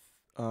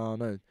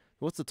 No,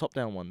 what's the top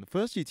down one? The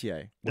first GTA when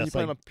you That's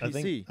playing like, on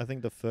PC. I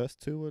think the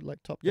first two were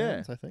like top Yeah,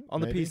 downs, I think.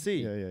 on the maybe?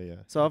 PC. Yeah.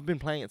 So I've been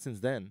playing it since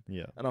then,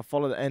 Yeah. and I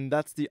followed it, and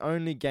that's the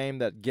only game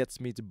that gets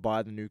me to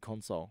buy the new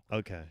console.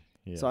 Okay.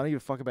 Yeah. So I don't give a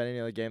fuck about any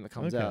other game that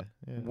comes okay. out.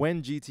 Yeah.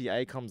 When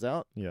GTA comes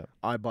out, Yeah.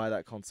 I buy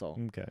that console.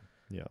 Okay.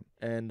 Yeah.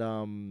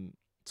 And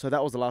so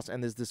that was the last.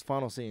 And there's this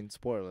final scene.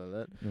 Spoiler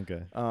alert.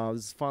 Okay.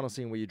 This final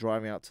scene where you're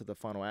driving out to the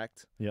final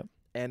act. Yep.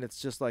 And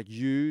it's just like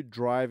you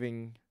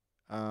driving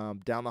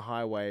down the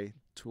highway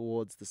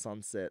towards the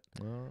sunset,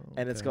 Oh,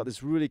 and it's okay. got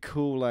this really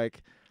cool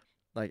like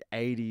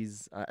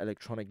 80s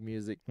electronic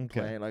music Okay.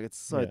 playing. Like it's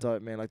so Yeah.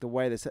 dope, man. Like the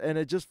way they set, and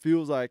it just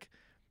feels like,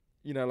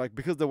 you know, like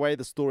because the way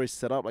the story's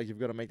set up, like you've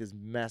got to make this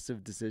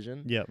massive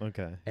decision. Yeah.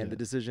 Okay. And the yeah.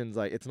 decision's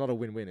like, it's not a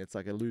win-win. It's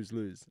like a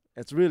lose-lose.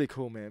 It's really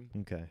cool, man.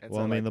 Okay. And Well, so,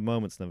 I mean, like- the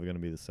moment's never going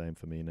to be the same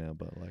for me now,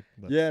 but like.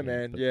 That's, Yeah,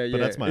 man. But, yeah. But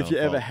that's my if own you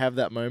ever fault. have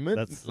that moment,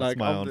 That's like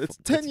my own it's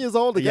fault. 10 years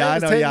old. The Yeah, game I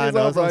is know, 10 yeah, I years know,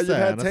 old, that's what bro. I'm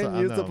You've had saying. 10 I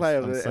years to know, play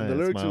I'm with it, saying and the it's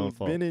lyrics my own have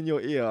fault. been in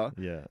your ear,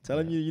 Yeah.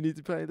 telling yeah. you need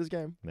to play this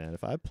game. Man,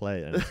 if I play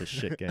it and it's a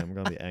shit game, I'm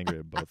gonna be angry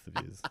at both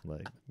of you.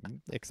 Like,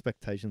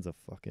 expectations are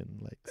fucking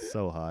like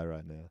so high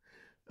right now.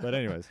 But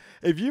anyways,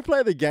 If you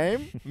play the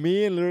game,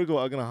 me and Lyrical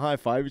are gonna high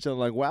five each other.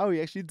 Like, wow, he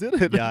actually did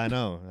it. yeah, I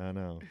know.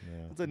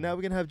 Yeah. It's like now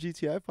we're gonna have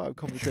GTA 5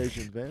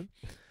 conversations, man.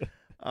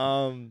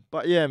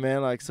 But yeah,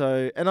 man. Like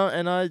so, and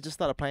I just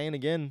started playing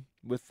again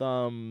with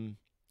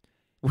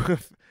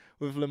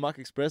with Le Mac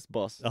Express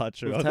boss. Oh,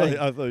 true. with I thought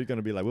Tang. you were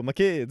gonna be like with my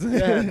kids.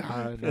 Yeah,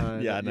 no,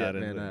 Yeah, not no, yet, I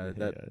man. didn't-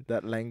 That yeah.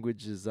 that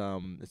language is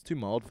it's too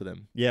mild for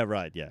them. Yeah,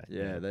 right. Yeah.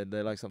 Yeah,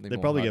 they like something. They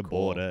more probably get hardcore.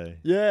 bored, eh?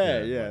 Yeah.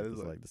 like, There's it's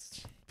like, like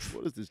this.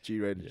 what is this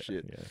G-rated Yeah,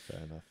 shit? yeah, fair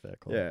enough. Fair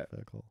call. Yeah.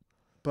 Fair call.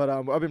 But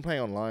I've been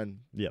playing online.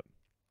 Yep.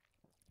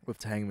 With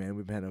Tang, man,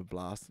 we've had a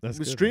blast. That's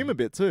we good, stream man. a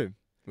bit too,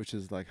 which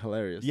is like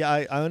hilarious. Yeah,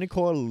 I only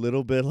caught a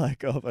little bit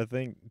like of I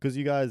think because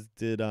you guys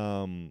did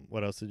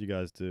what else did you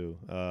guys do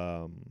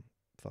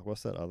fuck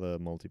what's that other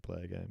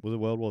multiplayer game, was it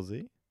World War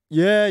Z?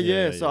 Yeah.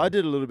 Yeah, So yeah. I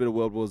did a little bit of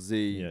World War Z,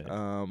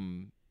 Yeah.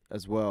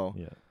 as well.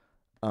 Yeah.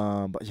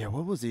 But yeah,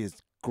 World War Z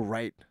is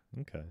great.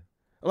 Okay.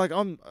 Like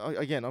I'm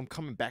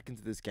coming back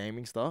into this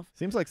gaming stuff.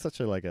 Seems like such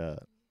an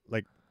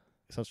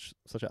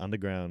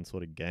underground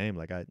sort of game.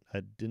 Like I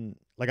didn't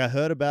like I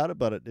heard about it,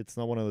 but it's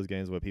not one of those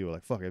games where people are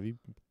like, "Fuck, have you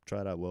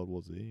tried out World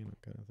War Z?"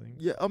 Kind of thing.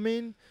 Yeah, I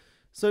mean,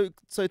 so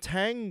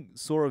Tang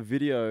saw a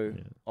video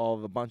Yeah.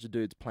 of a bunch of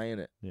dudes playing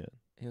it. Yeah.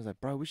 He was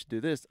like, "Bro, we should do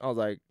this." I was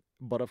like,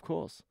 "But of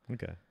course."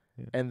 Okay.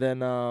 And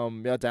then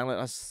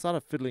I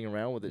started fiddling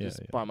around with it Yeah, just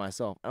yeah. by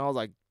myself, and I was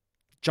like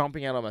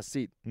jumping out of my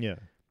seat Yeah.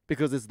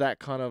 because it's that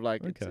kind of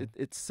like Okay.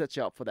 it sets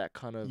you up for that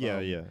kind of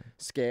Yeah.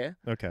 scare.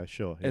 Okay.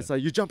 Sure. Yeah. It's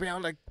like you're jumping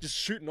out like just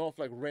shooting off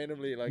like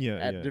randomly like Yeah,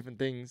 at yeah. different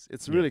things.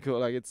 It's Yeah. really cool.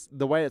 Like it's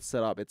the way it's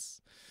set up.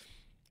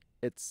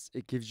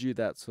 It gives you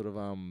that sort of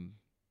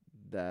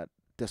that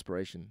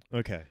desperation.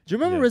 Okay. Do you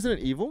remember Yeah.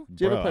 Resident Evil?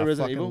 Do you Bro, ever play I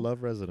Resident fucking Evil?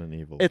 love Resident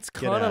Evil. It's Get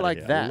kinda outta like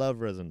here. that. I love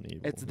Resident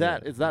Evil. It's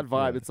that. Yeah. It's that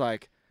vibe. Yeah. It's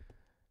like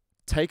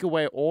take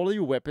away all of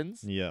your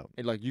weapons. Yeah.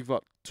 And like you've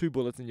got 2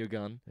 bullets in your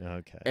gun.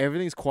 Okay.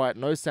 Everything's quiet,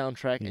 no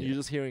soundtrack, and Yeah. you're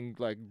just hearing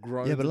like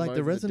groans. Yeah, but and like moans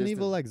the in Resident distance.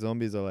 Evil like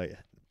zombies are like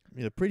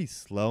pretty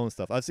slow and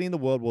stuff. I've seen the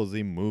World War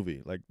Z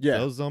movie. Like Yeah.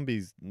 those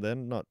zombies, they're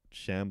not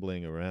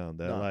shambling around.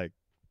 They're No. like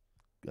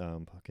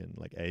fucking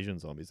like Asian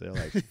zombies. They're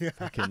like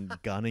fucking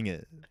gunning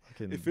it.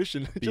 Fucking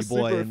efficient, B just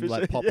boy super and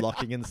like efficient. pop Yeah.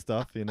 locking and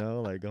stuff,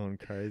 like going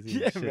crazy.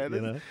 Yeah, and shit, man,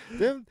 you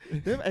know?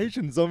 Them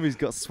Asian zombies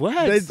got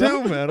swag. They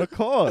son. do, man. Of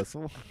course.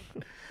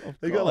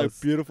 They got like course.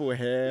 beautiful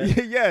hair.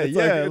 yeah, It's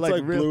yeah, like, it's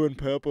like real- blue and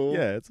purple.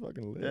 Yeah, it's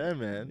fucking lit. Yeah,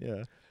 man.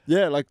 Yeah.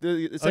 Yeah, like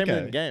the same in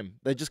Okay. the game.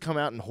 They just come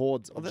out in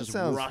hordes Oh, of that just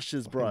sounds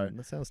rushes, bro.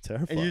 That sounds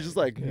terrifying. And you're just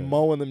like Yeah.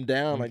 mowing them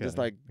down, like just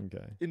Okay, like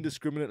okay.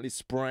 indiscriminately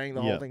spraying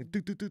the Yeah. whole thing.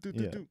 Do, do, do, do,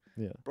 do, Yeah. do.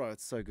 Yeah. Bro,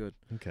 it's so good.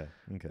 Okay.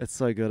 Okay. It's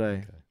so good,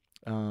 eh?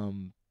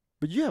 Okay.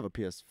 But you have a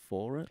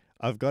PS4, right?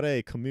 I've got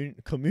a communal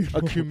A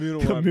communal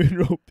one.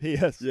 communal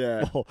PS4,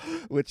 Yeah.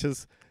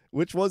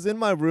 which was in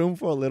my room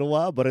for a little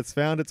while, but it's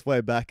found its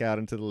way back out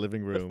into the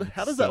living room.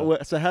 How does that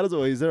work? So how does it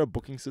work? Is there a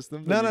booking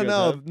system? that you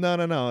guys have?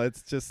 No.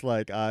 It's just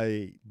like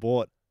I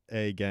bought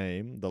a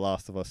game, The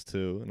Last of Us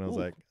 2, and I was Ooh.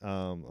 like,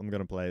 I'm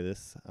gonna play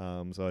this.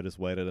 So I just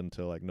waited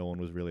until like no one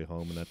was really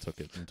home, and I took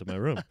it into my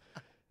room,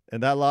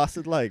 and that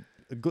lasted like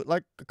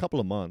a couple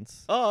of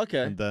months. Oh,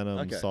 okay. And then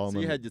Okay. Solomon, So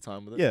you had your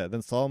time with it. yeah.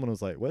 Then Solomon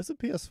was like, "Where's the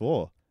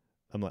PS4?"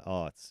 I'm like,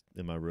 "Oh, it's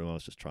in my room. I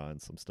was just trying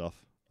some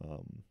stuff."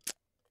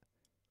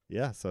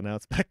 Yeah. So now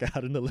it's back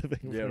out in the living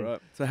room. Yeah, right.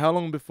 So how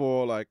long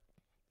before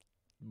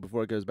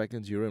it goes back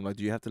into your room? Like,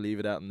 do you have to leave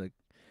it out in the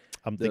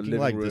I'm the thinking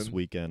living like this room.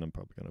 weekend. I'm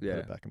probably gonna put Yeah.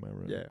 it back in my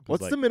room. Yeah. 'Cause,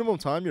 What's like, the minimum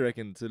time you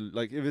reckon to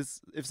like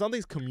if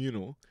something's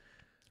communal,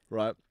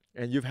 right?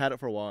 And you've had it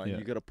for a while, and Yeah.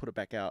 you got to put it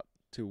back out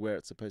to where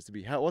it's supposed to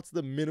be. What's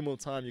the minimal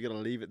time you got to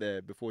leave it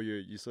there before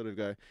you sort of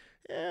go,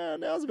 yeah,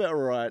 now's about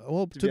right.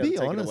 Well, to to be able be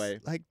to take it away.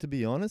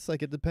 honest,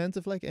 like it depends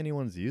if like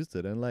anyone's used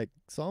it, and like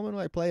Solomon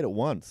like played it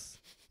once,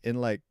 and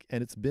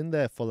it's been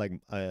there for like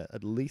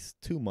at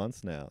least 2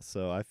 months now.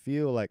 So I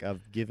feel like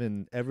I've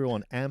given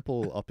everyone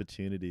ample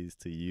opportunities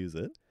to use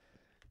it.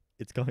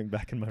 It's going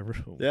back in my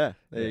room. Yeah,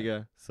 there you Yeah.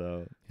 go.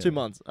 So 2 yeah.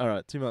 months. All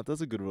right, 2 months.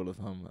 That's a good rule of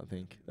thumb, I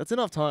think. That's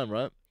enough time,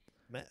 right?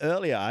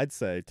 Earlier, I'd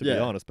say, to be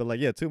Yeah. honest, but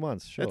like, yeah, 2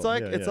 months, sure. It's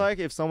like yeah, like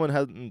if someone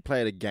hadn't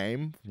played a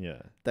game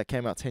yeah, that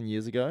came out 10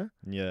 years ago,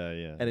 yeah,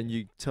 yeah. and then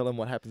you tell them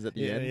what happens at the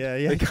yeah, end. yeah,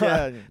 yeah, They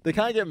can't, yeah. they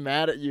can't get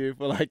mad at you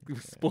for like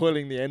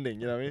spoiling the ending.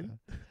 You know what I mean?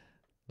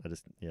 I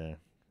just, yeah,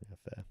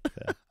 fair.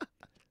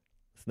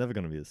 It's never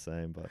gonna be the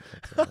same, but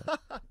that's all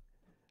right.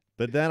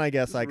 But then I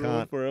guess Just I ruin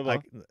can't.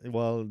 forever.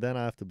 Well, then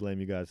I have to blame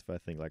you guys if I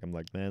think like I'm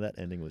like, man, that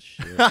ending was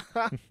shit.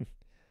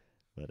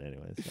 But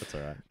anyways, that's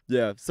all right.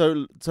 Yeah.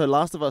 So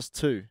Last of Us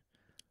 2.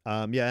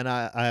 Yeah, and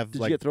I have Did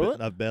you like get through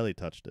it? I've barely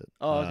touched it.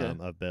 Oh, okay.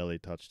 I've barely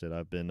touched it.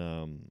 I've been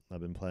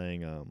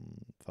playing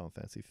Final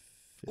Fantasy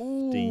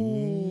 15.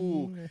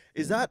 Ooh.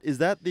 Is that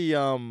the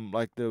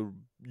like the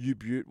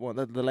U-Butte one,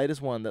 the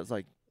latest one that's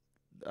like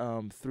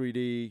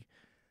 3D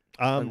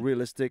like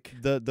realistic?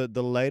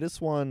 The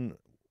latest one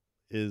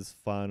is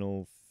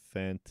Final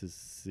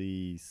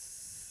Fantasy.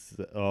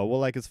 Oh well,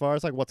 like as far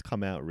as like what's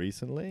come out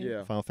recently,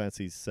 Yeah. Final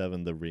Fantasy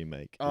 7 the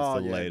remake is Oh,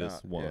 the yeah,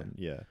 latest nah, one.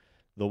 Yeah.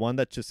 The one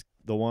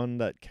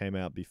that came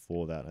out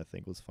before that I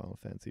think was Final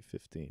Fantasy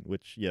 15,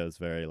 which is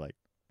very I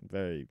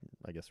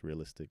guess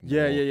realistic.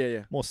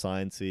 Yeah. More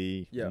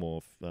sciencey, Yeah.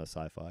 more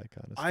sci-fi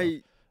kind of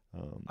stuff.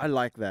 I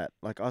like that.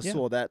 Like I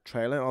saw that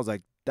trailer and I was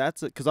like,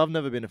 that's it, because I've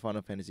never been a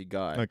Final Fantasy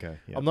guy. Okay.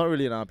 Yeah. I'm not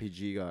really an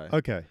RPG guy.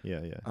 Okay.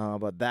 Yeah.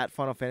 But that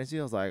Final Fantasy,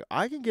 I was like,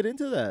 I can get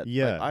into that.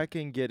 Yeah. Like, I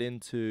can get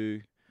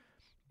into.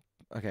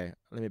 Okay,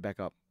 let me back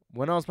up.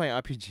 When I was playing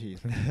RPGs,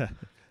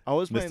 I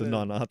was playing Mr.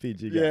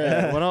 Non-RPG guy.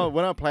 Yeah,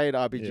 when I played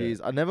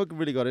RPGs, I never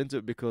really got into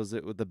it because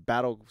the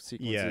battle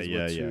sequences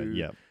were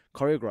too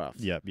choreographed.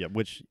 Yeah.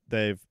 Which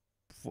and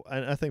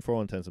I think for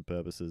all intents and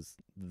purposes,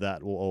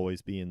 that will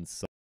always be in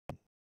some.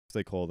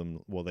 They call them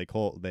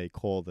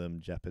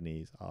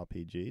Japanese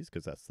RPGs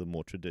because that's the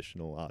more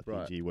traditional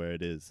RPG where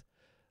it is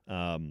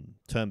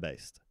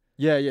turn-based.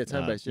 Yeah,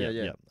 turn-based.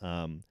 Yeah.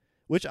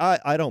 Which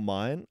I don't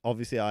mind.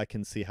 Obviously, I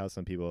can see how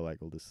some people are like,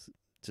 well, this,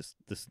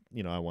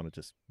 I want to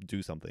just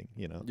do something,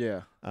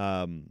 Yeah.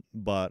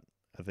 But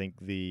I think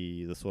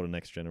the sort of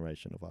next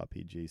generation of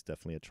RPGs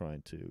definitely are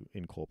trying to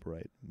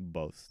incorporate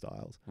both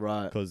styles.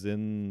 Right. Because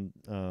in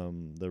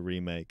the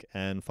remake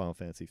and Final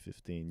Fantasy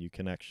 15, you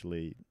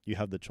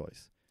have the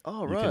choice.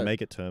 Oh, You right. can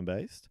make it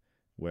turn-based,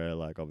 where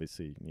like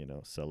obviously,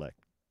 select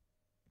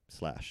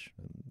slash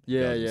and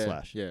Yeah.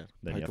 slash. Yeah.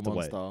 Then Pokemon you have to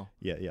wait. style.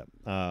 Yeah.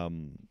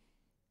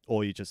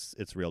 Or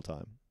it's real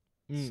time.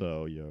 Mm.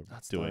 So you're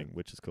That's doing, dope.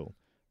 which is cool.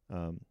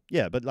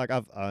 Yeah, but like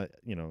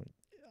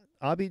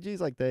RPGs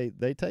like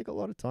they take a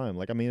lot of time.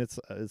 Like I mean, it's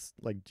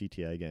like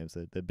GTA games.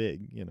 They're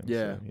big, Yeah. So,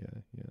 yeah.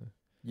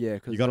 Yeah,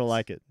 because You gotta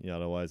like it.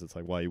 Otherwise it's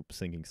like why are you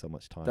sinking so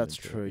much time? That's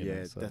into true. It,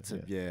 Yeah, So, that's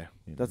it. Yeah,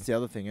 you that's know. the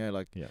other thing. Yeah,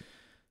 like Yeah.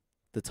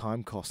 the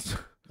time cost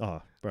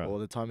Oh, bro. or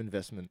the time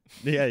investment.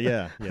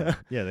 Yeah.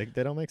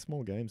 They don't make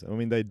small games. I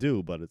mean, they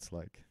do, but it's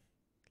like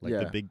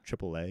Yeah. the big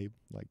AAA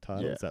like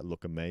titles Yeah. that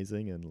look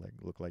amazing and like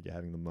look like you're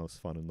having the most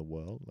fun in the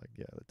world. Like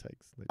it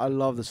takes. I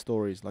love the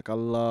stories. Like I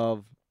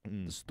love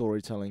Mm. the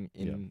storytelling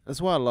in. Yeah. That's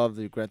why I love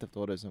the Grand Theft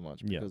Auto so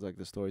much Yeah. because like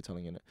the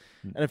storytelling in it,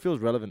 Mm. and it feels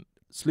relevant.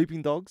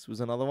 Sleeping Dogs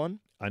was another one.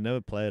 I never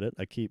played it.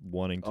 I keep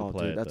wanting to Oh,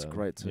 play dude, it. that's though.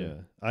 great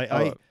too.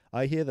 Yeah.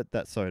 I hear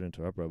that. Sorry to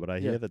interrupt, bro, but I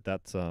Yeah. hear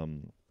that's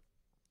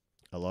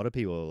a lot of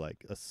people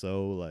like are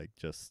so like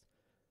just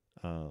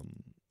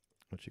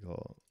what you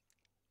call it?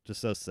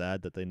 Just so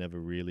sad that they never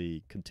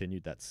really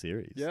continued that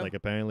series. Yeah. Like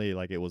apparently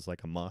like it was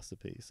like a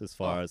masterpiece as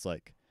far as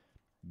like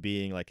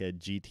being like a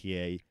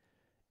GTA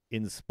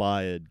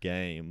inspired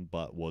game,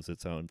 but was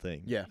its own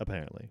thing. Yeah.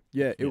 Apparently.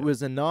 Yeah, it Yeah.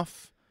 was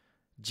enough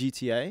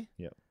GTA.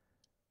 Yeah.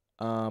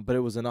 But it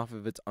was enough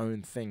of its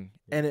own thing,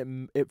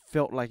 and it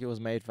felt like it was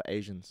made for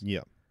Asians.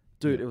 Yeah.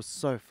 Dude, Yeah. it was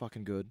so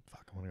fucking good.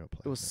 Fuck, I want to go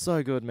play. It was man.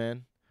 so good,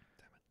 man.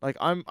 Like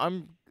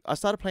I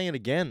started playing it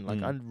again. Like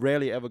Mm. I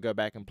rarely ever go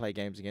back and play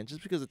games again,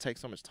 just because it takes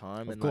so much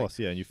time. Of and course,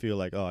 yeah, and you feel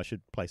like, oh, I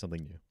should play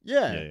something new.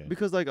 yeah, yeah.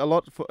 because like a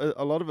lot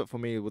of it for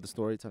me with the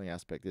storytelling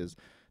aspect is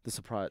the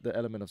surprise, the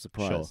element of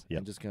surprise, yep,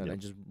 and just going yep.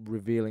 and just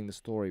revealing the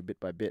story bit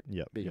by bit,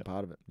 Yeah, being yeah, a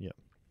part of it. Yep.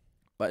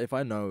 But if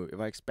I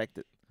expect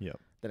it, Yep.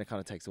 then it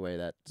kind of takes away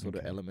that sort of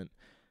Okay. element,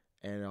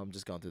 and I'm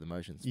just going through the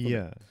motions. for me.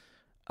 Yeah.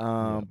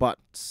 Yeah. But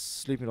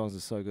Sleeping Dogs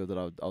is so good that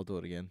I'll do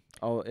it again.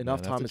 Enough Man, I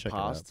have time to has check it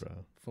out, passed bro.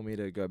 for me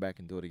to go back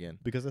and do it again.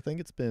 Because I think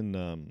it's been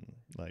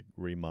like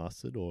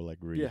remastered or like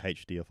Yeah.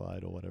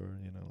 HDified or whatever,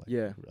 like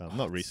Yeah.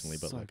 not it's recently,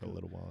 but so like a good.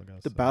 little while ago.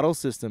 The so- battle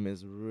system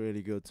is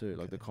really good too,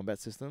 like the Okay. combat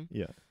system.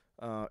 Yeah.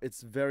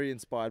 It's very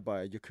inspired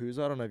by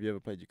Yakuza. I don't know if you ever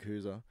played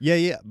Yakuza.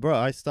 Yeah, bro.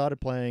 I started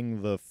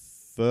playing the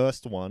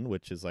first one,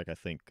 which is like I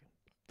think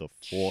the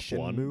fourth Shenmue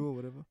one or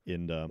whatever.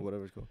 in Or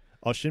whatever it's called.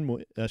 Oh,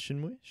 Shinmue.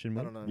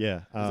 I don't know.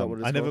 Yeah. that what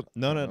it's I never. called?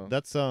 No, I no. don't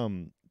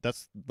know.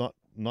 That's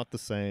not the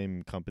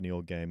same company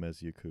or game as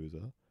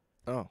Yakuza.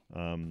 Oh.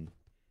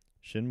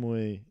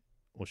 Shinmue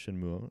or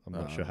Shinmue. I'm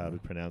not sure how to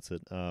pronounce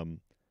it.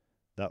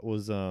 That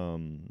was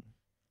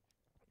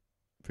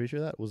pretty sure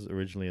that was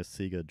originally a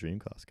Sega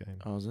Dreamcast game.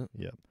 Oh, is it?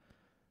 Yep.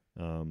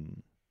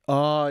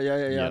 Oh,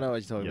 yeah. Yeah, I know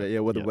what you're talking yeah, about. Yeah,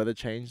 where the yeah. weather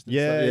changed. And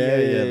Yeah,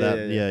 stuff.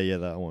 yeah,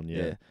 that one.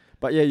 Yeah.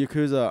 But yeah,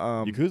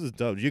 Yakuza. Yakuza's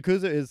dope.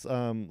 Yakuza is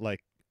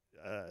like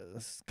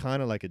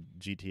kind of like a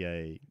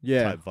GTA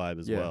Yeah, type vibe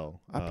as yeah.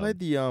 well. I played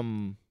the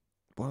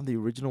one of the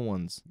original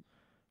ones,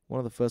 one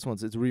of the first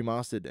ones. It's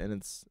remastered, and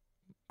it's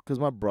because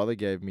my brother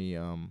gave me.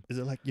 Is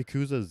it like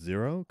Yakuza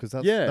 0? Because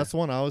Yeah. that's the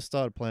one I always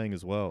started playing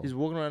as well. He's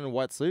walking around in a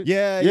white suit.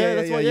 Yeah,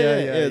 that's what. Yeah.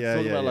 It's yeah,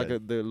 talking yeah, about yeah.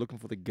 like they're looking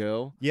for the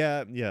girl.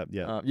 Yeah.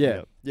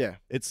 Yeah.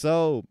 It's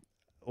so.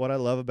 What I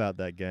love about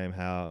that game,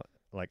 how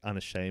like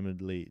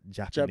unashamedly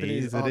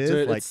Japanese it is.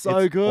 Dude, like it's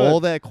so good. All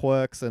their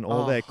quirks and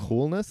all their Oh.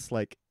 coolness,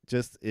 like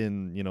just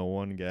in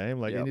one game.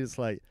 Like Yep. and it's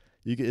like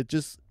it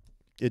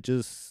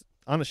just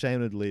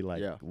unashamedly like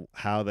Yeah.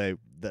 how the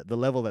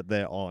level that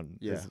they're on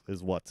Yeah.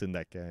 is what's in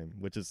that game,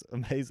 which is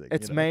amazing.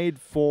 It's you know? made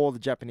for the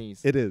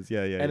Japanese. It is,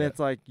 yeah, and it's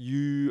like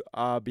you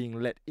are being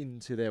let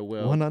into their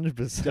world.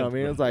 100%. You know what I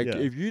mean? It's like yeah.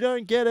 if you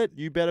don't get it,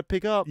 you better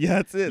pick up. Yeah,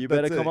 that's it. You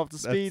better that's come it, up to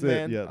that's speed, it,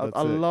 man. Yeah,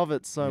 I love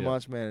it so Yeah,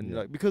 much, man. yeah.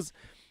 Like because,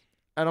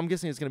 and I'm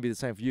guessing it's gonna be the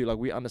same for you. Like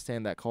we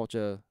understand that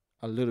culture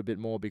a little bit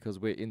more because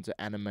we're into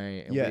anime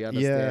and we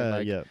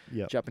understand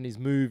yeah. Japanese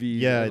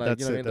movies. Yeah, and, like,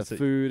 that's you know what I it. mean? That's The it.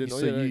 food and all,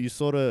 So you know, you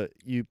sort of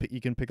you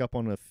can pick up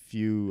on a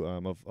few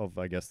of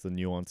I guess the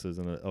nuances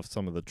and of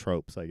some of the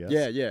tropes, I guess.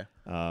 yeah.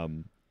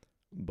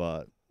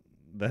 But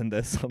then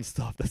there's some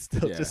stuff that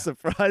still Yeah. just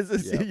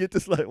surprises Yep. you. You're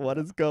just like, what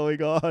is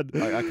going on?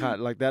 Like I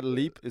can't like that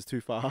leap is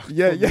too far.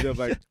 Yeah, for me yeah. to,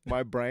 like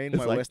my brain, It's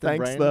my like, Western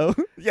thanks brain though.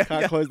 yeah,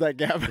 can't yeah. close that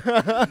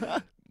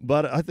gap.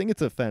 But I think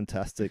it's a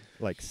fantastic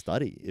like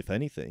study, if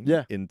anything,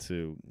 Yeah.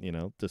 into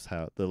just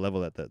how the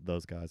level that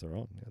those guys are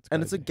on.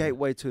 And it's a crazy.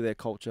 gateway to their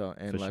culture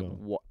and For like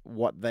sure.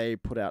 what they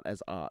put out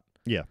as art.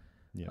 Yeah.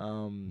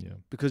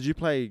 Because you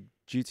play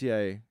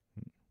GTA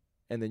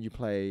and then you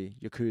play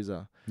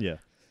Yakuza. Yeah.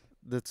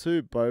 The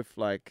two both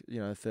like,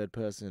 third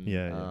person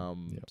Yeah.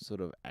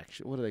 sort of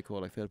action. What do they call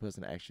it? Like third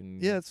person action?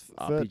 Yeah, it's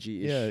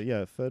RPG-ish.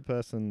 Yeah, third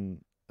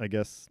person. I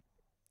guess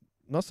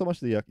not so much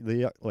the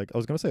like I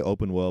was gonna say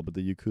open world, but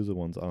the Yakuza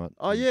ones aren't.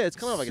 Oh yeah, it's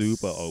kind of like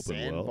super a open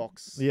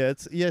sandbox.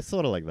 world. Yeah, it's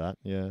sort of like that.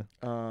 Yeah.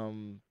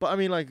 But I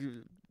mean like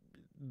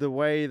the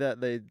way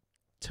that they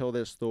tell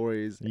their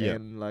stories Yeah.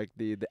 and like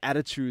the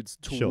attitudes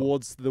Sure.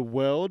 towards the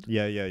world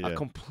Yeah. are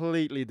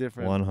completely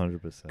different.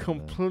 100%.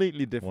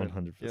 Completely different.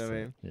 100%. You know what I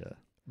mean? Yeah.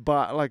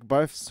 But like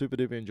both super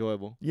duper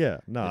enjoyable. Yeah.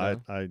 No,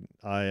 You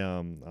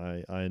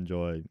I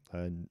enjoy.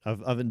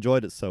 I've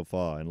enjoyed it so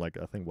far, and like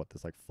I think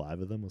there's like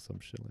 5 of them or some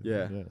shit. Like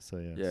Yeah. that. Yeah. So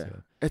yeah. Yeah.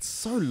 So. It's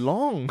so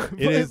long. but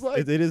It it's is.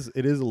 like,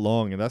 It is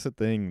long, and that's the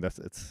thing.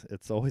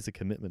 It's always a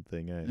commitment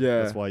thing. Eh?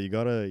 Yeah. That's why you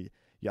gotta.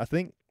 Yeah, I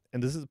think,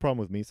 and this is the problem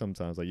with me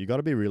sometimes. Like you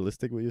gotta be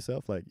realistic with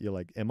yourself. Like you're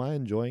like, am I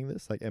enjoying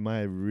this? Like, am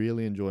I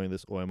really enjoying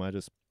this, or am I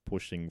just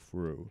pushing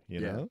through? You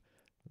Yeah. know.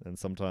 And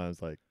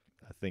sometimes, like,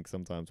 I think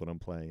sometimes when I'm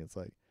playing, it's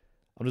like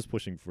I'm just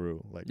pushing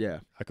through. Like, yeah.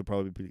 I could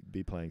probably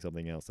be playing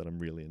something else that I'm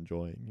really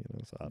enjoying. You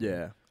know. So I don't Yeah.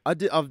 know. I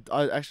did.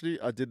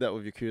 I did that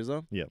with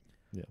Yakuza. Yeah.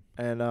 Yeah.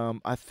 And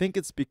I think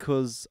it's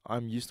because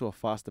I'm used to a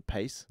faster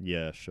pace.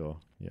 Yeah. Sure.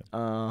 Yeah.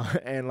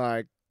 And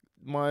like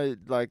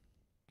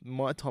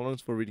my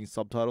tolerance for reading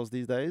subtitles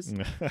these days.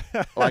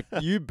 Like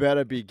you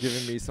better be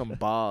giving me some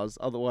bars,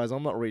 otherwise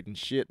I'm not reading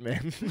shit,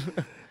 man.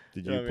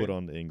 Did You know you what I put mean?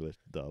 on the English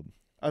dub?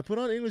 I put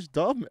on English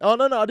dub. Oh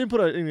no, I didn't put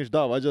on English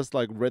dub. I just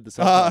like read the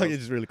Oh, subtitles.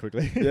 just really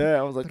quickly. Yeah,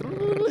 I was like,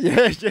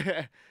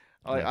 yeah.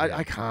 Like Yeah.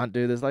 I can't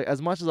do this. Like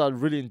as much as I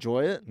really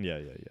enjoy it, Yeah.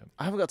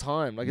 I haven't got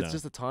time. Like No. it's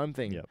just a time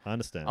thing. Yeah. I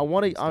understand. I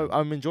want to. understand.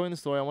 I'm enjoying the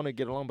story. I want to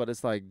get along, but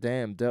it's like,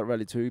 damn, Dirt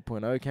Rally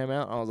 2.0 came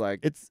out. I was like,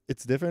 It's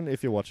different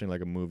if you're watching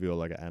like a movie or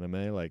like an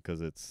anime, like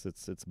because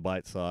it's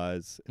bite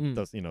size. It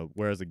does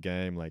whereas a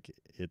game like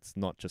it's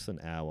not just an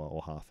hour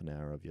or half an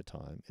hour of your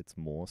time. It's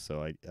more.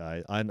 So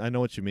I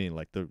know what you mean.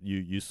 Like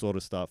you sort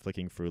of start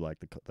flicking through like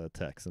the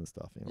text and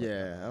stuff. You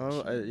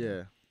know, like,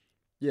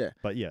 yeah.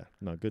 But yeah,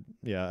 no, good.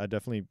 Yeah, I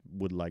definitely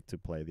would like to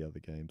play the other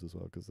games as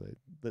well because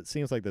it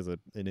seems like there's an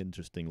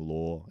interesting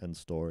lore and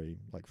story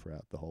like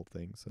throughout the whole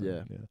thing. So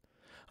Yeah. yeah.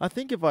 I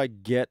think if I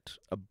get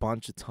a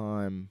bunch of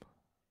time,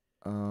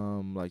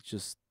 like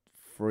just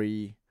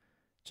free,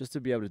 just to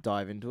be able to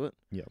dive into it.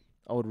 Yep.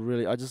 I would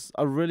really.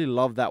 I really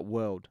love that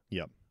world.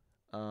 Yep.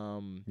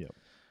 Yep.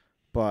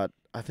 But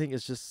I think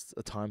it's just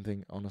a time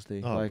thing,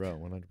 honestly. Oh, like, bro,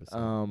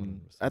 100%.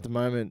 at the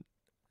moment,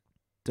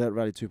 Dirt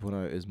Rally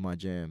 2.0 is my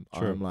jam.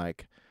 True.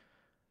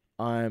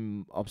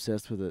 I'm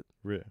obsessed with it.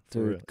 For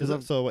Dude, real. 'cause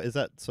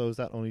Is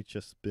that only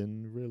just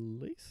been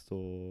released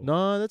or?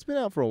 No, that's been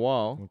out for a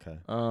while. Okay.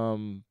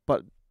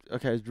 But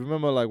okay,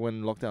 remember like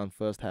when lockdown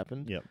first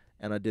happened? Yep.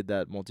 and I did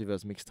that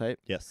multiverse mixtape.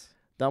 Yes.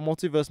 That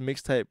multiverse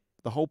mixtape,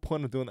 the whole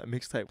point of doing that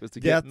mixtape was to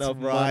get That's enough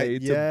right, money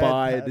yeah, to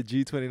buy that- the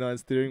G29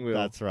 steering wheel.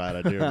 That's right.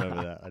 I do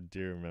remember that. I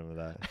do remember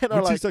that. And I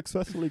Which you like-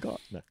 successfully got.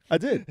 No. I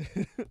did.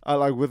 I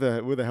like with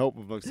the help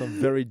of like some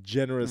very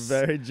generous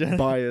Very generous.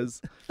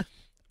 buyers.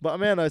 But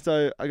man, I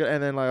got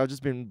and then like I've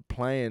just been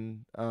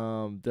playing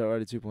Dirt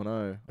Rally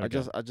 2.0.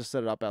 Okay. I just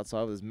set it up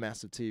outside with this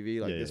massive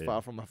TV like Yeah, this yeah, far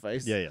yeah. from my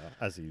face. Yeah,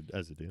 as you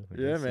do. I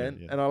Yeah, guess, man.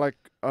 Yeah. And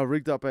I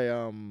rigged up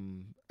a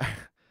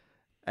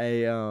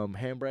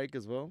handbrake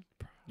as well.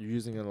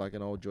 Using like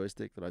an old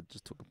joystick that I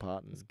just took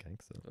apart and It's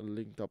gangster.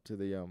 linked up to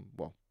the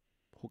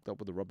hooked up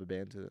with a rubber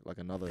band to like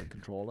another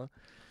controller.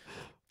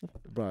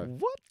 Bro.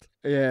 What?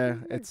 Yeah,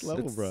 Next it's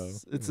level, it's, bro.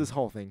 It's this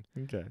whole thing.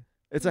 Okay.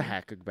 It's a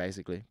hack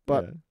basically,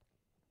 but Yeah.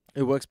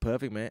 it works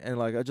perfect, man. And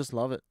like I just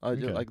love it.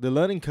 Okay. Like the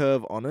learning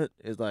curve on it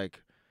is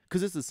like,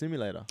 cause it's a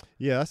simulator.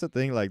 Yeah, that's the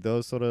thing. Like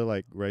those sort of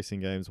like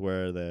racing games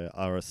where they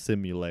are a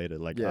simulator.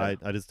 Like Yeah.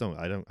 I just don't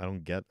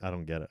get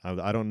it.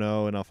 I don't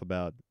know enough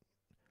about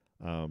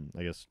I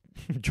guess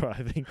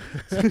driving.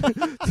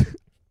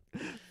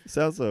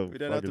 Sounds so. We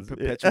don't have to fucking-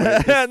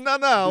 perpetuate this-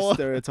 no, this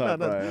stereotype,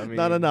 no, bro. I mean,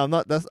 no. I'm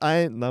not.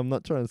 I'm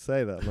not trying to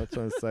say that. I'm not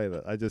trying to say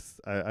that.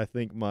 I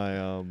think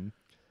my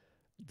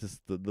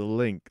just the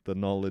link, the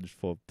knowledge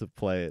to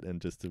play it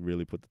and just to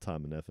really put the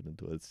time and effort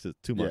into it. It's just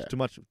too much. Yeah. Too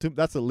much.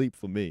 That's a leap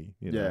for me.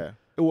 You know?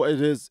 Yeah. Well,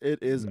 it is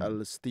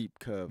Mm. a steep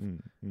curve,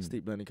 Mm.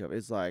 steep learning curve.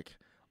 It's like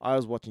I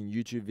was watching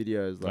YouTube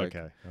videos, like,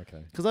 Okay.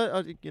 because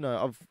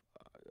I've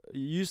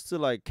used to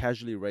like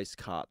casually race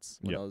karts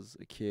when Yep. I was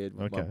a kid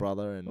with my Okay.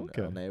 brother and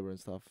Okay. our neighbor and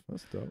stuff.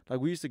 That's dope. Like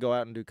we used to go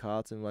out and do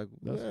karts and like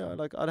That's yeah, cool.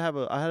 like I had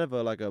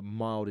a like a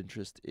mild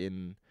interest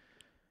in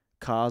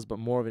cars, but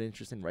more of an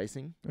interest in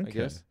racing, I Okay.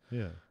 guess.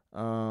 Yeah.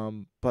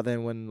 But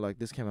then when like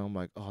this came out, I'm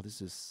like, oh,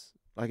 this is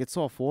like it's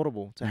so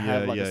affordable to Yeah,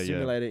 have like yeah, a yeah.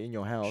 simulator in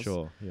your house.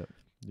 Sure. Yep.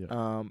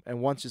 Yeah.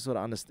 And once you sort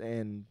of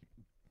understand,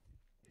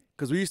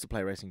 because we used to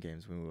play racing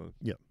games when we were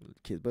Yep.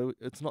 kids, but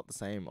it's not the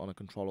same on a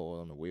controller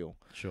or on a wheel.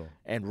 Sure.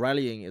 And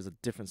rallying is a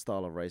different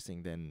style of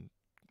racing than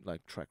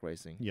like track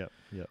racing. Yep.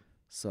 Yep.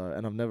 So,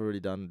 and I've never really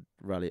done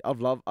rally. I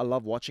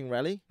love watching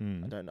rally. I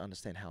Mm. don't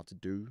understand how to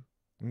do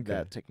Okay.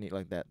 that technique,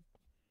 like that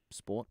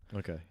sport,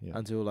 Okay. Yeah.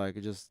 until like I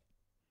just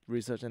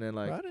research and then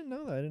like I didn't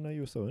know that. I didn't know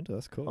you were so into.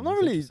 That's cool. I'm not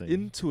That's really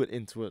interesting.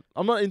 into it.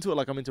 I'm not into it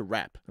like I'm into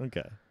rap,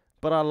 Okay.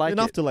 but I like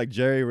Enough it. to like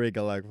jerry rig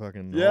a like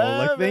fucking Yeah,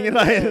 whole, like thing. man,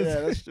 Like, yeah,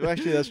 that's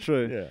actually that's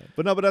true. yeah.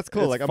 But no, but that's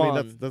cool. It's Like I mean,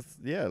 fun. that's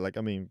yeah. Like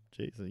I mean,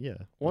 Jesus, yeah.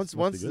 Once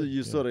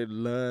you sort of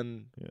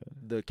learn Yeah.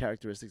 the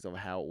characteristics of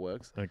how it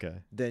works, Okay.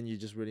 then you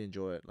just really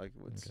enjoy it. Like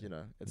it's Okay.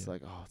 it's Yeah.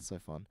 like oh, it's so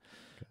fun.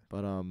 Okay.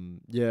 But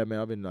yeah, man,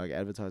 I've been like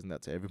advertising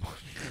that to everybody.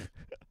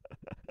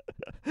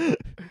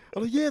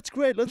 I'm like, yeah, it's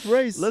great. Let's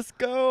race. Let's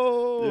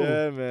go.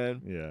 Yeah,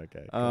 man. Yeah.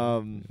 Okay.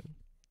 cool.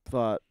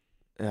 But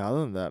yeah,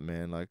 other than that,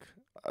 man, like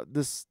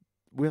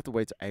we have to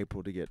wait till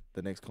April to get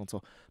the next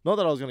console. Not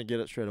that I was gonna get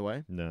it straight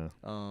away. No.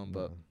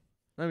 But no.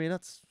 I mean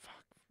that's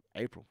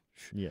April.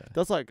 Yeah.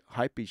 That's like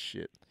hypey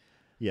shit.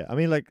 Yeah, I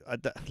mean, like,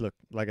 look,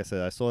 like I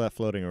said, I saw that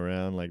floating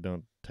around. Like,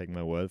 don't take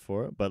my word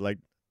for it, but like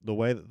the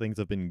way that things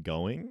have been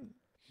going,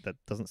 that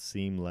doesn't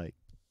seem like,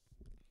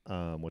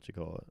 what you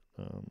call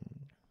it,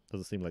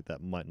 doesn't seem like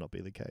that might not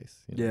be the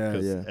case. You know? Yeah,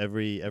 'Cause yeah.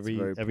 Every very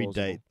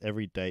plausible.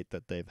 every date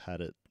that they've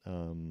had it,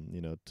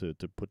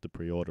 to put the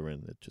pre-order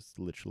in, it just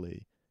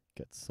literally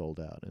gets sold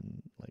out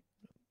in like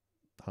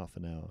half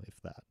an hour, if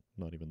that,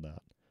 not even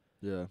that.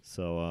 Yeah.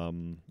 So,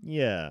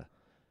 yeah.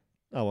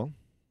 Oh well.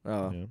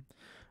 Oh. Yeah.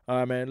 All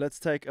right, man. Let's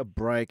take a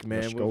break,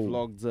 man. Let's We've go.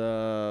 logged.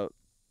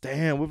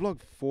 We've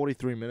logged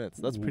 43 minutes.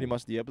 That's pretty Ooh.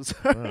 much the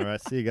episode. All right,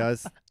 see you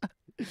guys.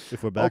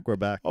 If we're back, we're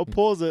back. I'll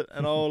pause it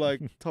and I'll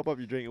like top up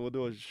your drink and we'll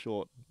do a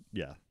short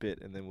Yeah.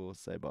 bit and then we'll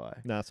say bye.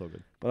 Nah, it's all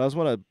good. But I just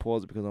want to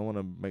pause it because I want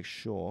to make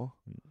sure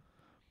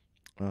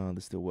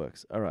this still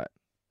works. All right.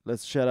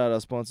 Let's shout out our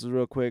sponsors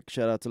real quick.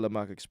 Shout out to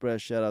Lamarck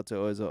Express. Shout out to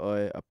Oizo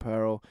Oi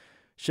Apparel.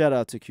 Shout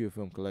out to Q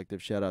Film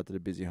Collective. Shout out to the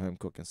Busy Home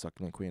Cook and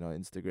Succulent Queen on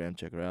Instagram.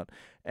 Check her out.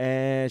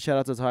 And shout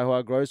out to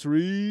Taiwan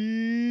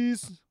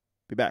Groceries.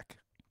 Be back.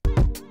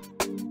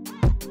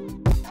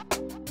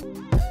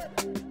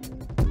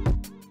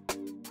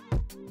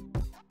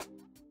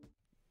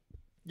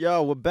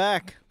 Yo, we're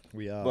back.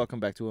 We are. Welcome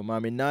back to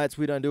Umami Nights.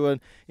 We don't do an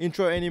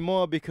intro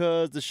anymore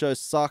because the show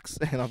sucks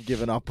and I've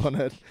given up on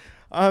it.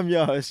 I'm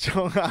your host,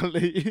 Chong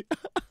Ali.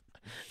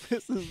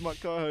 This is my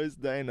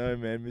co-host, Dano,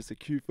 man, Mr.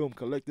 Q Film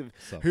Collective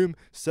So,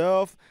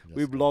 himself. yes,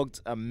 We've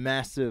logged a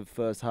massive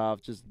first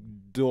half, just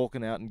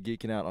dorking out and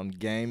geeking out on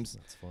games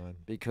that's fine.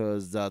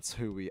 because that's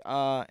who we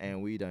are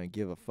and we don't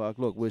give a fuck.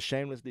 Look, we're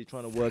shamelessly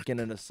trying to work in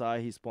an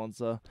Asahi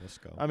sponsor. Let's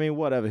go. I mean,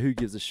 whatever. Who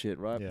gives a shit,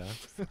 right? Yeah.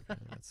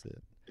 That's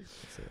it.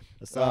 That's it.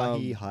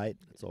 Asahi, height.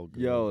 It's all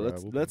good. Yo,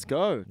 bro. let's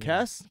go. Yeah.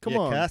 Cass, come yeah,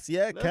 on. Cass.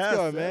 Yeah, Let's Cass.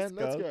 go, man.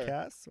 Let's go.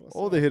 Cass. What's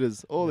All up? the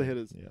hitters. All the Yeah,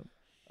 hitters.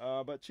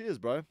 Yeah. But cheers,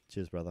 bro.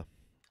 Cheers, brother.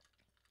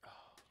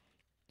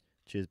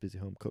 Cheers, Busy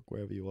Home Cook,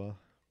 wherever you are.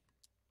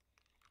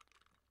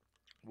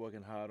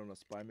 Working hard on a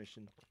spy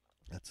mission.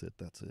 That's it.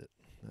 That's it.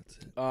 That's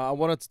it. I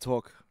wanted to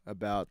talk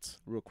about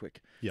real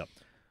quick. Yep.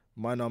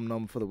 My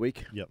nom for the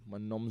week. Yep. My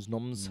noms.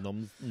 Noms.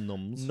 Noms.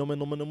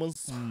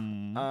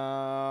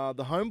 Mm.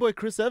 The homeboy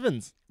Chris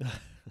Evans.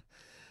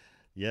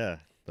 Yeah,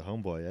 the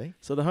homeboy, eh?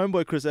 So the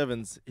homeboy Chris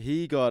Evans,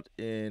 he got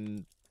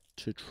into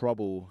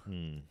trouble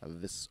Hmm.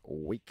 this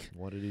week.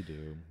 What did he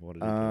do? What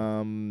did he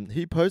do?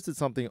 He posted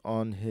something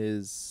on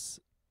his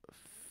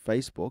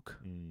Facebook.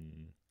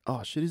 Mm.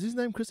 Oh shit, is his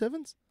name Chris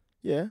Evans?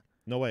 Yeah.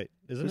 No, wait,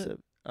 isn't Chris it?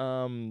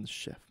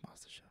 Chef,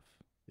 Master Chef.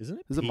 Isn't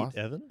it Is it Pete Mas-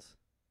 Evans?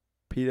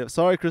 Peter.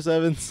 Sorry, Chris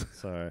Evans.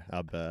 Sorry,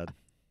 our bad.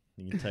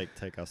 You can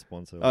take our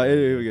sponsor. Oh,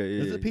 here we go.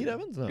 Yeah, Is yeah, it Pete yeah.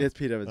 Evans? No. Yeah, it's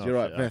Pete Evans. Oh, You're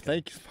right, shit, man. okay.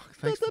 Thank you.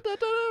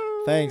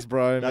 Thanks,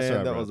 bro. That's man,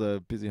 right, that bro. was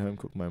a busy home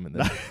cook moment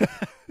there.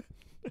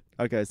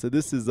 Okay, so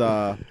this is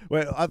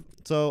Wait,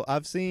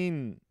 I've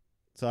seen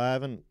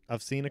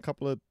a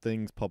couple of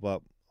things pop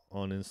up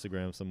on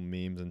Instagram, some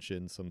memes and shit,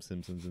 and some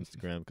Simpsons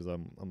Instagram because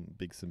I'm a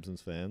big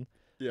Simpsons fan.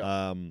 yeah.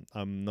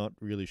 I'm not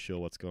really sure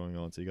what's going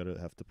on, so you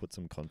have to put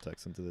some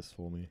context into this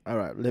for me. All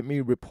right, let me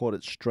report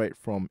it straight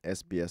from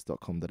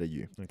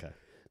sbs.com.au. Okay.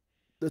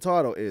 The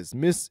title is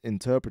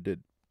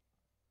Misinterpreted.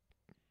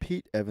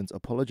 Pete Evans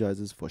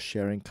apologizes for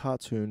sharing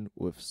cartoon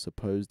with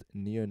supposed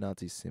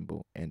neo-Nazi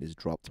symbol and is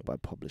dropped by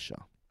publisher.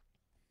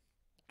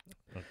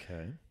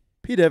 Okay.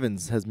 Pete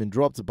Evans has been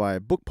dropped by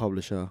book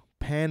publisher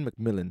Pan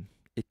Macmillan.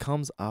 It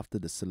comes after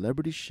the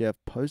celebrity chef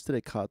posted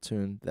a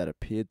cartoon that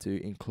appeared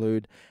to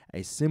include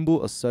a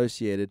symbol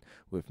associated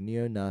with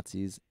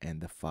neo-Nazis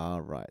and the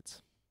far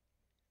right.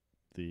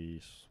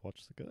 The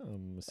swastika.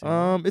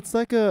 Assuming?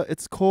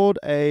 It's called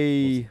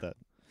What's that?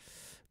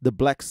 the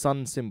black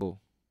sun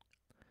symbol.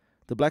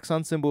 The black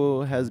sun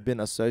symbol has been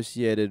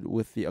associated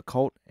with the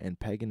occult and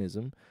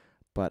paganism,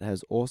 but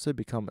has also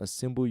become a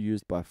symbol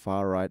used by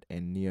far-right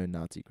and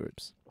neo-Nazi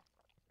groups.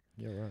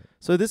 Yeah, right.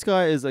 So this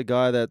guy is a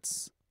guy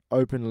that's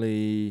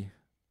openly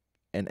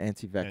an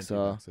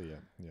anti-vaxxer.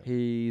 Yeah.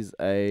 He's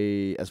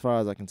as far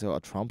as I can tell, a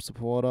Trump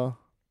supporter.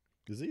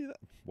 Is he?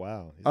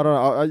 Wow. I don't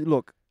know.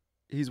 Look,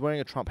 he's wearing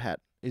a Trump hat.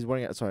 He's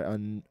wearing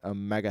a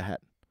MAGA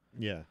hat.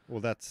 Yeah.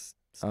 Well, that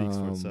speaks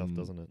for itself,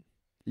 doesn't it?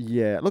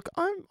 Yeah. Look,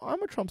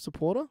 I'm a Trump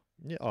supporter.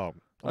 Yeah. Oh, I I'm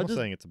not just-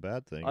 saying it's a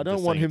bad thing. I I'm don't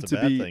just want saying him it's a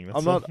to bad be. thing,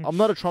 I'm that's all.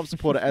 not a Trump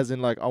supporter as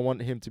in like I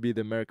want him to be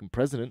the American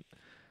president.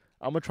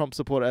 I'm a Trump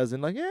supporter as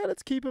in like, yeah,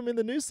 let's keep him in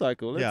the news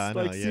cycle. Let's Yeah, I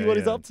know. like see Yeah, what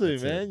he's yeah. up to,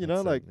 That's it. man. You know,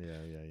 That's like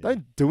it. Yeah.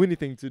 don't do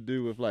anything to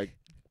do with like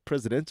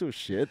presidential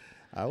shit.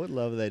 I would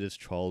love if they just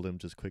trolled him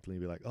just quickly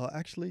and be like, oh,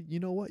 actually, you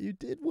know what? You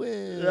did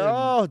win.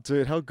 Oh,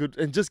 dude, how good!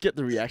 And just get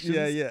the reactions.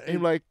 Yeah. And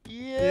him like,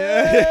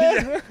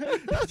 Yeah.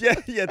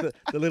 yeah. The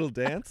little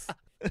dance.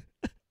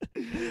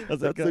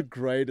 That's the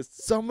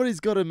greatest. Somebody's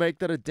got to make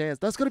that a dance.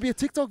 That's got to be a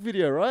TikTok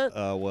video, right?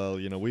 Well,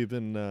 we've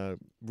been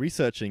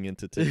researching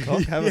into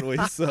TikTok, haven't we?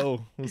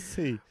 So we'll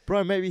see.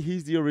 Bro, maybe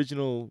he's the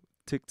original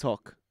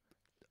TikToker.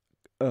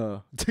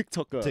 Well,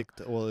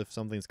 if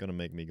something's gonna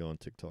make me go on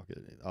TikTok,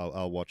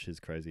 I'll watch his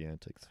crazy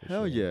antics. For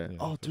Hell sure. yeah.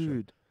 Oh, for sure,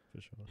 dude.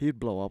 for sure. He'd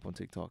blow up on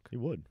TikTok. He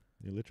would.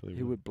 He literally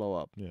He would blow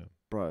up, Yeah.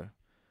 bro.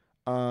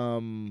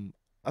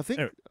 I think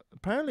Anyway.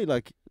 apparently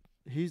like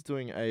he's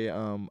doing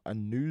a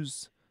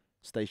news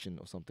station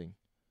or something.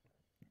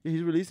 Yeah,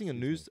 he's releasing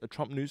a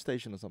Trump news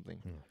station or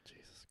something. Oh,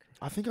 Jesus Christ.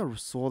 I think I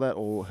saw that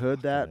or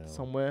heard that hell.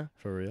 somewhere.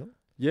 For real?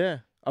 Yeah.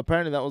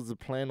 Apparently that was the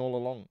plan all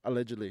along,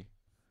 allegedly.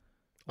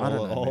 I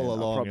don't know, all man.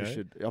 along,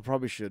 I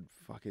probably should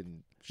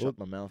fucking shut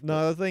my mouth.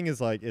 No, the thing is,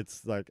 like,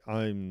 it's like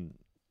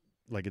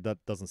that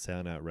doesn't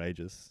sound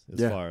outrageous as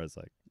Yeah. far as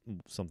like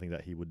something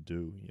that he would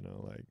do.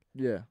 Like,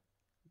 Yeah.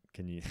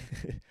 can you?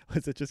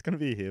 Is it just gonna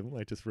be him,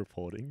 like, just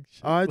reporting?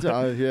 shit?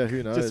 Yeah,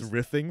 who knows? Just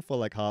riffing for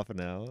like half an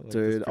hour, like,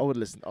 Dude, just I would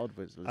listen. I would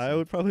listen. I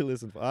would probably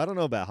listen for. I don't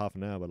know about half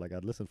an hour, but like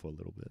I'd listen for a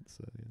little bit.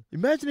 So yeah.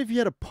 Imagine if you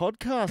had a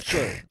podcast,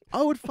 bro.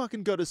 I would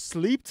fucking go to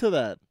sleep to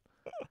that.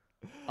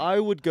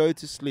 I would go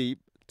to sleep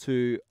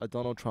to a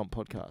Donald Trump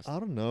podcast. I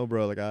don't know,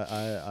 bro. Like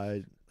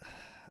I'd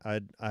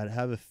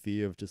have a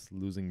fear of just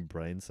losing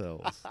brain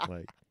cells,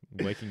 like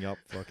waking up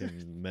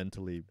fucking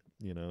mentally,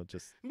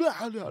 just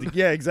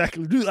yeah,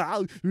 exactly. You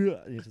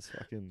just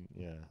fucking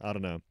I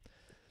don't know.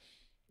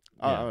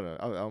 I don't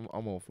know.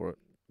 I'm all for it.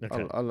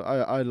 Okay.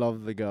 I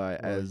love the guy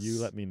Well, as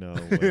you let me know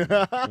when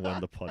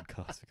the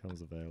podcast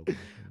becomes available.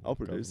 I'll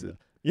produce it.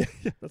 Yeah,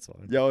 that's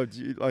fine. Yo,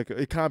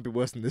 it can't be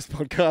worse than this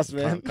podcast,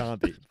 man. Can't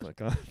be. Like,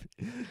 can't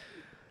be.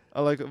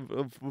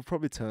 We've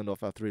probably turned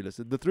off our 3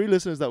 listeners. The 3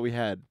 listeners that we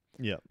had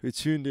Yeah. who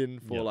tuned in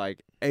for Yeah.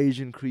 like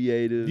Asian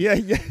creators. Yeah.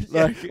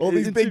 Like All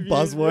these big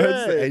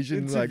buzzwords, the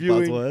Asian like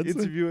buzzwords.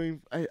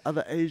 Interviewing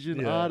other Asian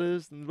Yeah.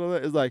 artists and blah, blah.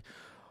 It's like,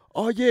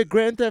 oh yeah,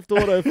 Grand Theft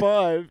Auto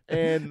 5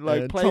 and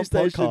like And Trump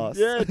PlayStation. podcast.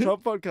 Yeah,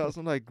 Trump podcast.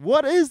 I'm like,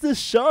 what is this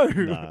show?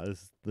 Nah,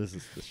 this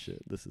is the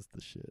shit. This is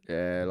the shit.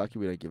 Yeah, lucky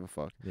we don't give a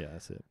fuck. Yeah,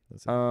 that's it.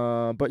 That's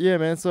it. But yeah,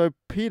 man. So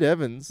Pete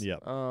Evans.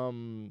 Yep.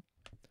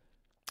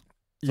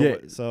 Yeah,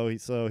 So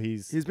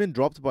he's he's been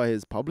dropped by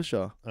his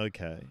publisher.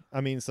 okay.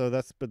 I mean,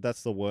 that's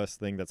the worst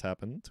thing that's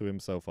happened to him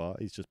so far.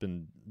 He's just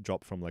been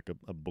dropped from like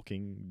a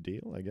booking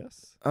deal, I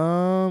guess.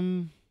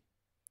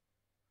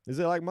 Is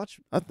it like much?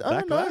 I don't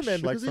know, backlash,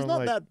 man, like, because he's from, not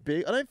like- that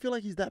big. I don't feel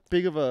like he's that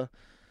big of a.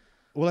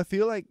 Well, I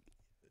feel like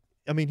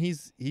I mean,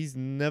 he's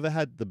never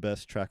had the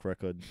best track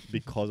record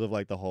because of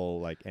like the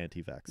whole like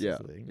anti-vax Yeah,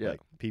 thing. yeah.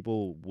 Like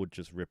people would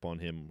just rip on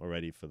him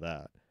already for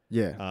that.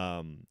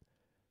 Yeah.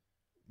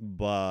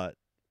 But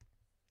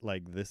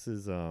like this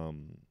is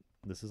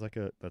like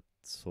that's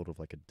sort of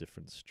like a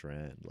different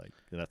strand. Like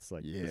that's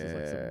like Yeah. this is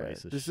like some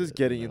racist. This shit is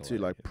getting in a into way.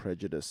 like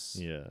prejudice.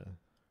 Yeah.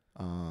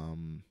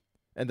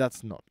 And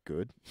that's not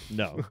good.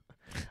 No.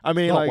 I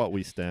mean, Not like, what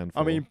we stand for.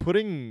 I mean,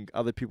 putting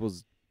other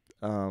people's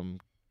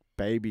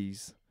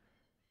babies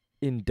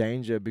in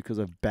danger because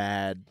of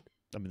bad,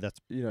 that's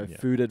yeah.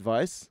 food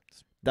advice.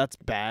 That's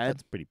bad.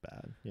 That's pretty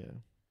bad. Yeah.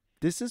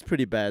 This is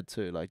pretty bad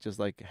too. Like just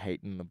like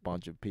hating a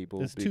bunch of people.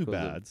 There's two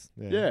because of- bads.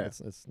 Yeah.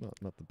 It's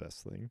not the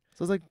best thing.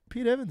 So it's like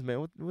Pete Evans,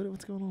 man.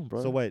 What's going on,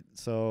 bro? So wait,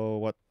 so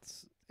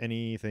what's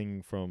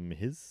anything from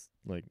his,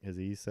 like, has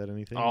he said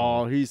anything?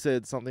 Oh, or- he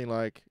said something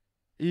like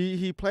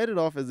he played it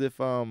off as if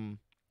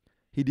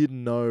he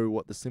didn't know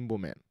what the symbol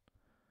meant.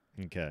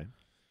 Okay.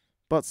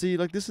 But see,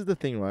 like this is the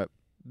thing, right?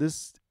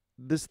 This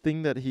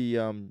thing that he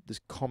this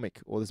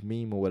comic or this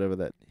meme or whatever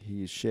that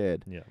he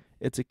shared, Yeah.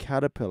 it's a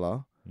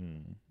caterpillar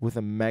with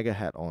a MAGA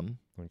hat on,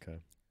 Okay.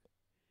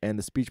 and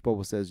the speech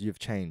bubble says "You've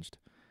changed,"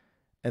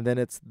 and then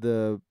it's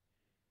the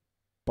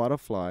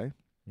butterfly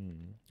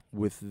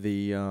with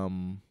the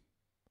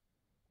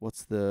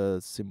what's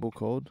the symbol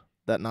called?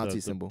 That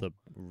Nazi symbol. The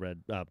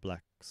red,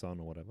 black sun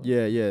or whatever.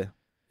 Yeah, yeah.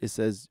 It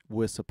says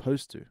we're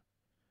supposed to.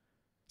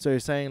 So you're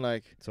saying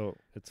like So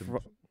it's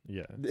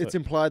yeah. it's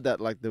implied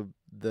that like the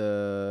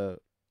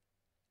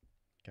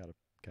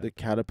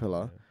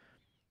caterpillar, yeah.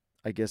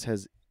 I guess,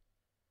 has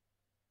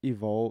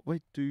evolved.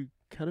 Wait, do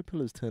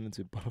caterpillars turn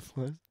into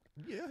butterflies?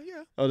 Yeah.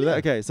 Oh, Yeah.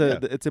 okay. So Yeah.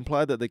 it's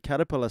implied that the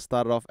caterpillar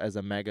started off as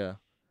a MAGA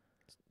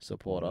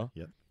supporter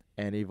Yep.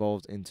 and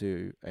evolved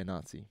into a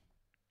Nazi.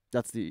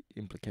 That's the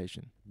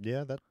implication.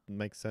 Yeah, that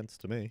makes sense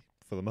to me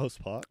for the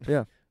most part.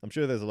 Yeah. I'm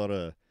sure there's a lot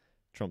of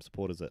Trump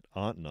supporters that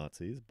aren't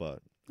Nazis,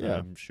 but Yeah.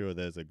 I'm sure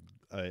there's a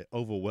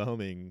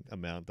overwhelming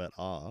amount that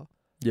are.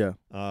 Yeah.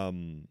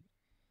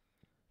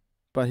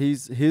 But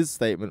his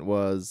statement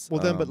was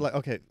Well, then, but like,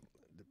 okay,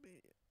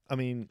 I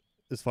mean,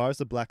 as far as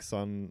the black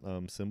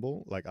sun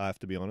symbol, like, I have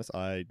to be honest,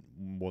 I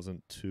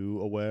wasn't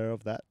too aware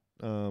of that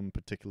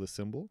particular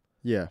symbol.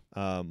 yeah.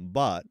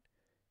 But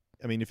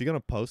I mean, if you're gonna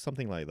post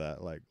something like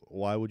that, like,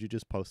 why would you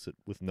just post it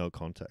with no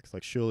context?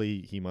 Like,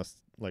 surely he must,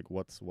 like,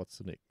 why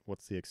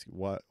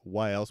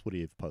else would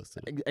he have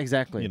posted it?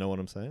 Exactly. You know what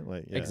I'm saying?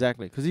 Like, yeah.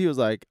 Exactly. Because he was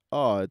like,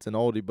 "Oh, it's an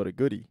oldie but a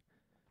goodie,"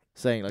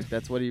 saying like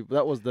that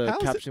was the How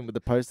is it- caption with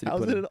the post that he How's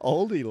put it in. an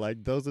oldie?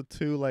 Like, those are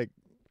two, like,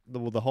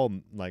 the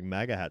whole like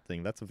MAGA hat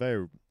thing. That's a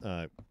very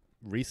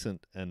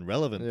recent and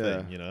relevant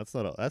Yeah. thing. You know, that's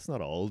not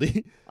an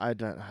oldie. I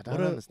don't What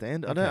a-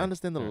 understand. I don't okay.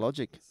 understand the Alright.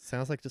 logic.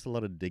 Sounds like just a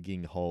lot of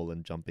digging hole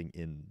and jumping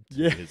in to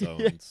Yeah, his own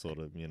yeah. sort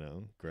of,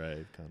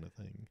 grave kind of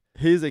thing.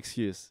 His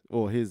excuse,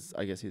 or his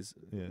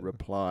Yeah.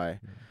 reply,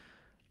 Yeah.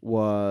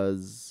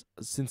 was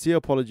sincere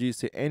apologies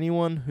to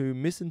anyone who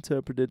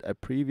misinterpreted a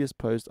previous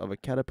post of a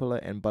caterpillar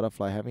and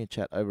butterfly having a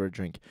chat over a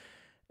drink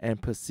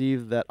and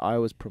perceived that I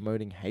was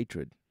promoting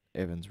hatred,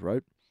 Evans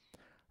wrote.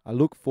 I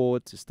look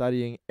forward to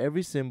studying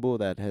every symbol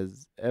that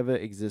has ever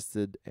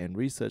existed and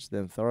research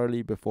them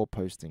thoroughly before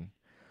posting.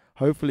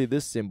 Hopefully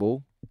this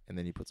symbol, and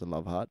then he puts a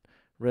love heart,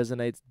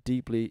 resonates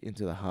deeply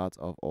into the hearts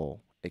of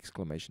all!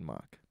 Exclamation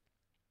mark.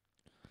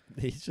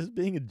 He's just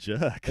being a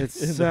jerk. It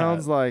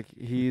sounds like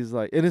he's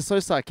like, and it's so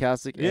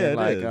sarcastic Yeah, and it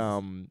like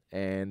is.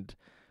 And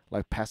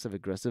like passive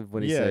aggressive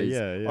when he yeah, says,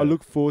 yeah. I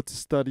look forward to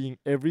studying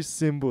every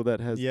symbol that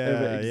has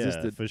ever yeah,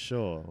 existed. for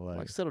sure.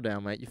 Like, settle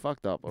down, mate. You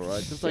fucked up, all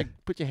right? Just like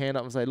put your hand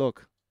up and say,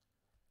 look,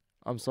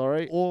 I'm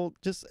sorry. Or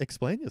just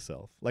explain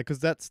yourself, like, because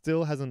that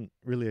still hasn't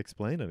really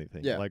explained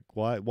anything. Yeah. Like,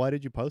 why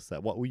did you post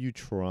that? What were you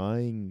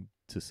trying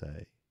to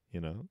say?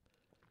 Yeah.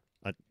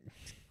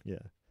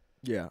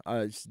 Yeah,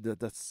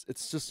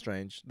 it's just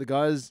strange. The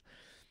guys,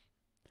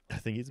 I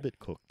think he's a bit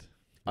cooked.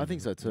 I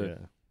think so too.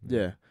 Yeah.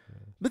 yeah.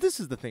 But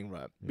this is the thing,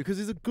 right? Because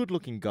he's a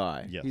good-looking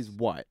guy. Yes. He's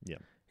white. Yeah.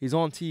 He's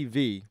on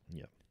TV.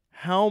 Yeah.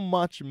 How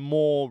much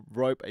more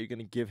rope are you going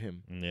to give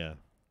him? Yeah.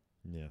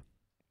 Yeah.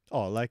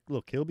 Oh, like,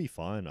 look, he'll be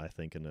fine, I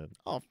think, in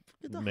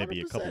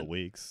maybe a couple of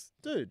weeks.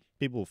 Dude.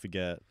 People will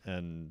forget,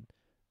 and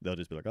they'll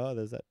just be like, oh,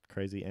 there's that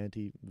crazy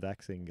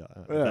anti-vaxxing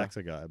guy, Yeah.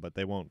 vaxxer guy, but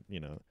they won't,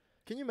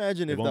 Can you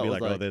imagine they if won't that be was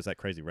like, like, oh, there's that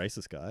crazy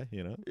racist guy,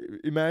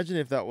 imagine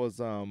if that was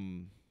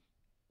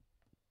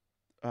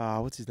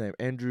what's his name?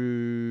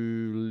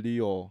 Andrew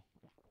Leo.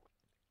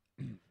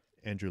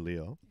 Andrew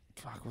Leo.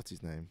 Fuck, what's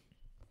his name?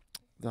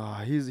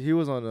 He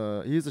was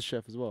on he's a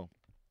chef as well.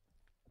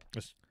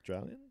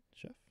 Australian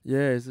chef?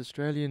 Yeah, he's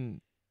Australian.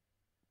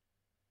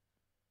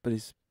 But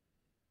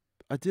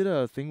I did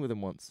a thing with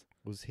him once.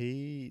 Was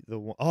he the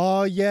one?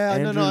 Oh, yeah.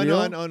 Andrew No, Leo?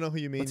 I know who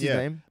you mean. What's yeah. his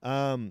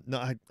name? No,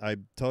 I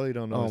totally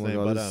don't know Oh his my name,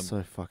 god, but this is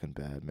so fucking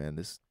bad, man.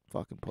 This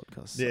fucking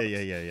podcast.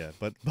 yeah.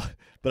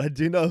 But I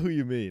do know who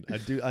you mean. I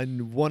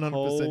 100%.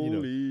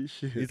 Holy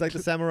shit. He's like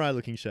the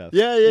samurai-looking chef.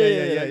 Yeah.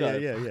 Yeah. got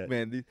it. Fuck,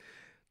 man.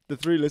 The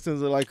three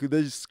listeners are like,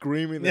 they're just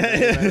screaming. Their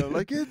Yeah. name, man. I'm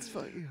like, it's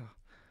fucking.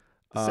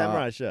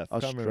 Samurai chef.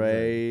 Can't remember his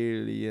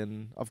name.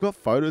 Australian. I've got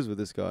photos with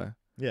this guy.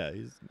 Yeah,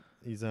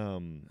 he's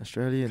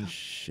Australian what's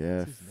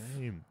chef. his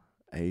name?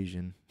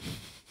 Asian.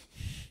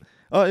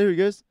 Oh, here he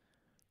goes.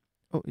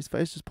 Oh, his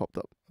face just popped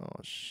up. Oh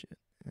shit.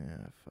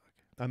 Yeah, fuck.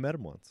 I met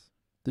him once.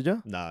 Did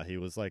you? Nah, he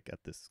was like at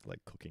this like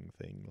cooking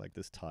thing, like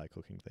this Thai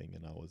cooking thing,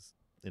 and I was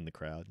in the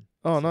crowd.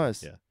 Oh, So,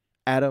 nice. Yeah,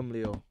 Adam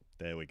Leo.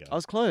 there we go. I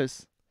was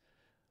close.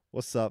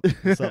 What's up?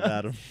 What's up,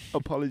 Adam?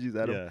 Apologies,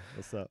 Adam. Yeah,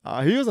 what's up?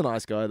 He was a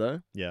nice guy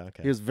though. Yeah,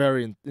 okay. He was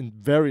very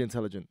very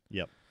intelligent.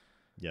 Yeah.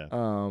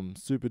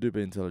 Super duper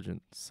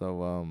intelligent.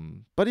 So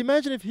but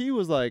imagine if he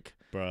was like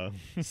Bro.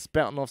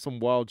 spouting off some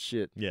wild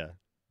shit. Yeah.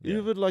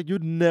 You would like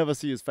you'd never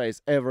see his face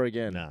ever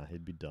again. Nah,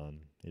 he'd be done.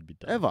 He'd be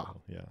done. Ever.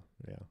 So, yeah.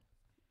 You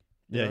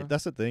Yeah, know?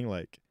 that's the thing.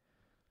 Like,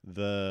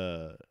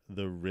 the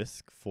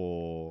risk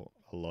for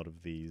a lot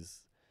of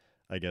these,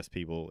 I guess,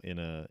 people in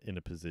a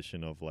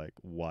position of like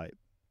white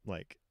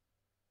like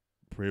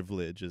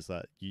privilege is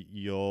that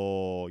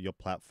your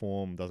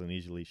platform doesn't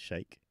easily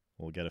shake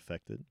or get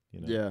affected.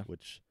 You know. Yeah.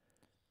 Which,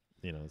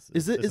 you know,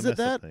 Is it it's a messed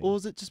that, up thing. or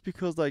is it just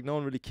because like no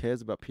one really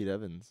cares about Pete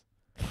Evans?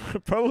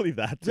 Probably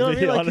that. Do you know what I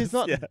to mean? be Like honest, he's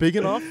not yeah. big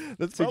enough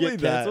That's to probably get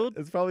that. cancelled.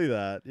 It's probably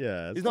that.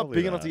 Yeah. It's He's not probably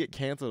big enough to that. get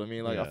cancelled. I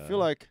mean, like I Yeah. feel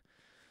like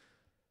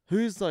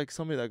who's like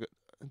somebody that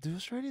do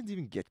Australians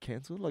even get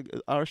cancelled? Like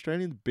are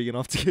Australians big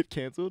enough to get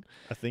cancelled?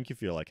 I think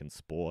if you're like in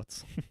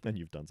sports and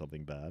you've done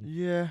something bad,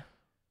 Yeah.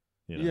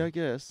 you know. Yeah, I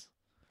guess.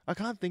 I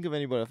can't think of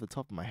anybody off the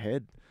top of my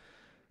head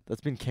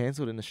that's been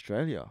cancelled in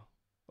Australia.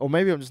 Or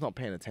maybe I'm just not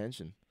paying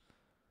attention.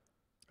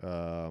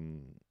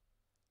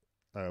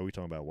 Are we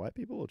talking about white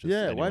people or just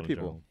Yeah, anyone white in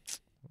people. general?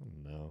 I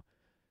don't know.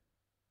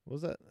 What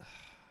was that?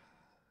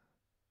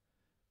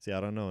 See, I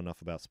don't know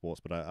enough about sports,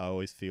 but I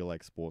always feel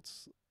like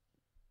sports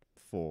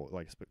for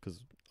like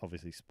because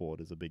obviously sport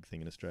is a big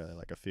thing in Australia.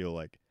 Like I feel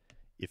like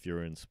if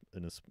you're in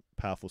a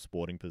powerful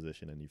sporting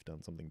position and you've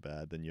done something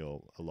bad, then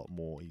you're a lot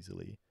more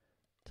easily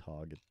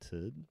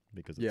targeted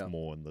because it's Yeah.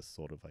 more in the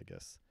sort of, I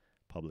guess,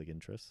 public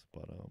interest.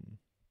 But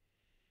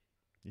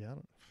yeah,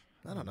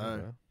 I don't know.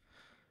 bro.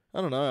 I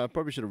don't know. I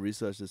probably should have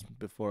researched this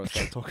before I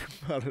started talking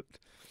about it.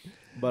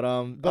 But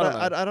But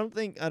I don't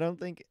know. I don't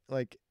think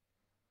like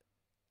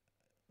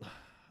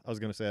I was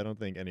gonna say I don't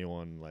think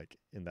anyone like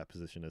in that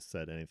position has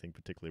said anything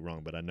particularly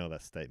wrong, but I know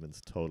that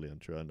statement's totally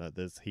untrue. And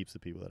there's heaps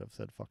of people that have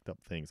said fucked up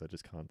things. I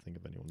just can't think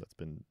of anyone that's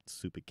been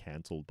super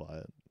cancelled by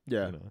it.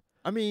 Yeah. You know?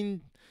 I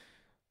mean,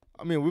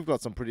 we've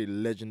got some pretty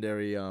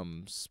legendary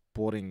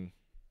sporting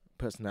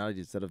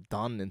personalities that have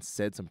done and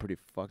said some pretty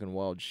fucking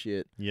wild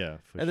shit, Yeah,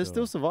 for and sure. they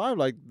still survive.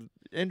 Like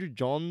Andrew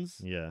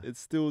Johns, Yeah. it's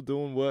still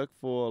doing work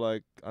for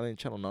like I think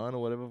Channel 9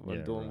 or whatever, like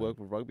Yeah, doing right. work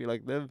with rugby.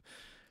 Like they've,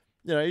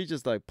 you know, he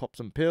just like popped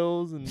some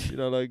pills and you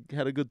know like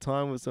had a good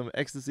time with some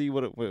ecstasy.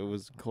 What it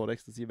was called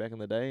ecstasy back in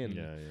the day, and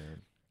Yeah.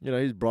 you know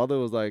his brother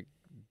was like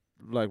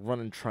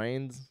running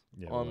trains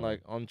Yeah. on wow.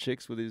 like on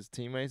chicks with his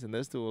teammates, and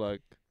they're still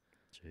like,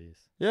 Jeez.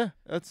 yeah,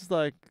 that's just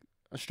like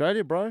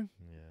Australia, bro.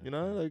 Yeah. You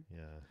know, like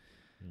Yeah.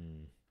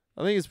 Mm.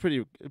 I think it's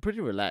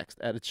pretty relaxed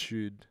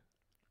attitude.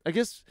 I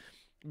guess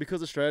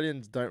because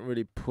Australians don't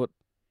really put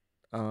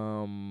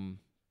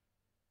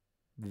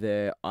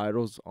their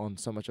idols on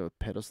so much of a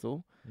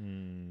pedestal.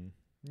 Mm.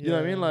 You know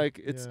what I mean? Yeah,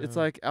 Like it's yeah.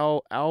 like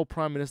our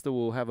prime minister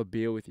will have a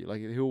beer with you.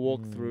 Like he'll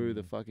walk through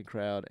the Mm. fucking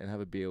crowd and have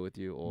a beer with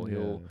you, or yeah.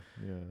 he'll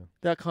Yeah.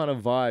 that kind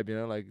of vibe. You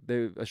know, like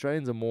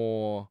Australians are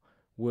more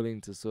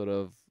willing to sort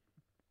of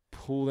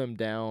pull them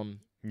down,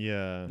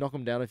 Yeah. knock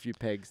them down a few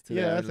pegs to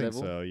Yeah, their I own think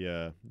level. so.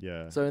 Yeah,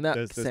 yeah. So in that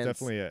there's sense,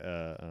 definitely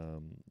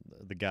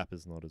the gap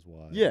is not as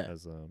wide. Yeah.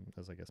 As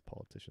I guess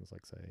politicians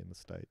like say in the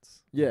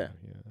States. Yeah.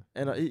 Yeah.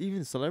 and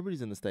even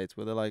celebrities in the States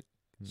where they're like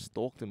Mm.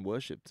 stalked and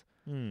worshipped.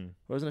 Mm.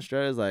 Whereas in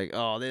Australia, it's like,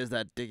 oh, there's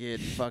that dickhead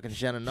fucking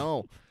Shannon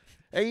Knoll.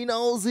 Hey,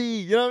 Nosy.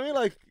 You know what I mean?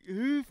 Like,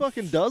 who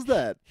fucking does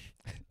that?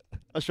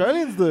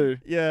 Australians do.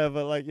 Yeah,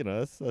 but like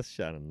that's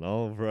Shannon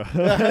Knoll, bro. Fuck,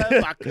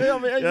 I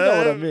mean, you know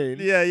what I mean.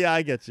 Yeah,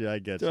 I get you.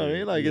 Do you know what I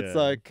mean? Like, it's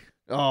like,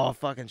 oh,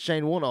 fucking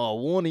Shane Warne, oh,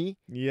 Warney.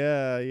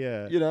 Yeah.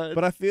 You know?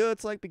 But I feel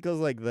it's like because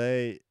like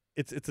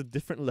it's a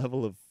different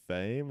level of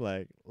fame.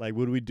 Like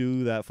would we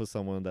do that for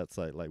someone that's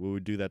like would we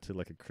do that to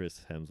like a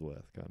Chris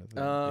Hemsworth kind of thing?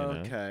 You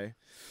know? Okay.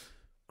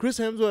 Chris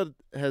Hemsworth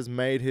has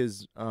made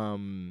his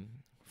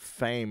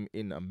fame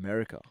in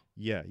America.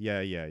 Yeah.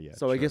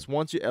 So I true. guess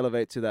once you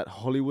elevate to that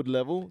Hollywood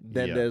level,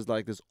 then Yeah. there's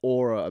like this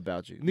aura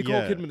about you. Nicole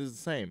Yeah. Kidman is the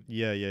same.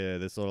 Yeah.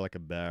 There's sort of like a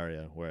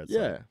barrier where it's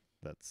Yeah. like,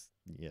 that's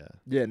yeah.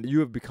 Yeah, and you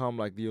have become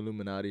like the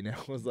Illuminati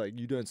now. It's like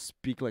you don't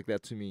speak like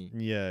that to me.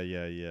 Yeah.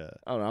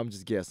 I don't know. I'm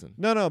just guessing.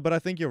 No, but I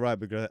think you're right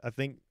because I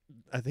think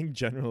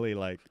generally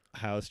like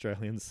how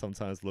Australians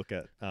sometimes look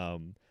at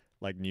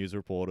like news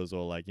reporters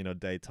or like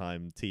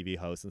daytime TV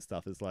hosts and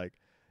stuff is like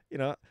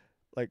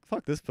like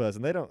fuck this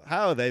person. They don't.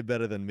 How are they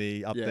better than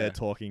me up Yeah. there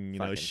talking,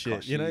 Fucking shit?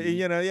 cushy.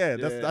 Yeah.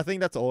 That's Yeah. I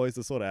think that's always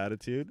the sort of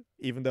attitude,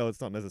 even though it's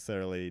not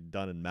necessarily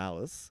done in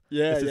malice.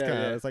 Yeah, It's just yeah,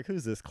 kinda, yeah. It's like,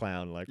 who's this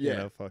clown? Like,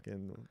 Yeah.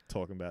 fucking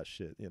talking about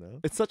shit.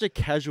 It's such a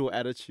casual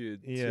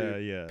attitude Yeah, to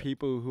yeah.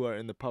 people who are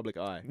in the public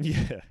eye,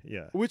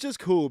 Yeah. which is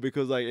cool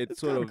because like it It's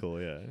sort kind of of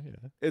cool. Yeah.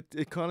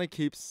 it kind of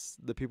keeps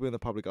the people in the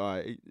public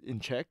eye in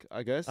check,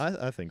 I guess.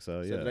 I think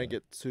so. So Yeah. they don't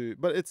get too.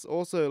 But it's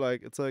also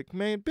like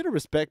man, bit of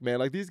respect, man.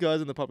 Like these guys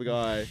in the public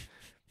eye,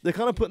 they're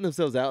kind of putting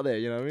themselves out there.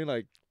 You know what I mean?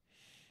 Like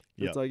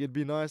Yep. it's like it'd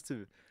be nice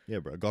to. Yeah,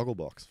 bro.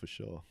 Gogglebox for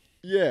sure.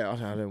 Yeah,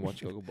 I don't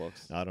watch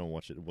Gogglebox. I don't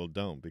watch it. Well,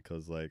 don't,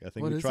 because like I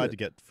think What we is tried it? to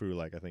get through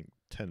like I think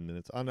 10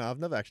 minutes. I don't know. I've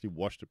never actually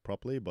watched it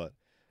properly, but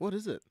What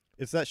is it?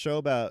 it's that show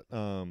about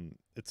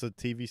it's a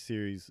TV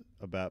series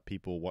about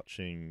people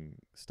watching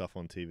stuff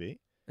on TV.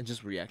 And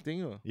just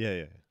reacting, or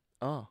Yeah.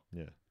 oh,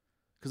 Yeah.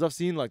 because I've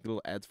seen like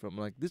little ads from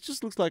like this.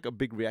 Just looks like a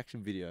big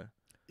reaction video.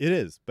 It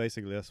is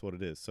basically that's what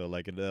it is. So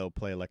like they'll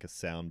play like a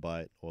sound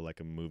bite or like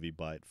a movie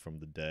bite from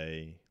the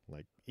day,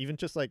 like even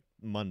just like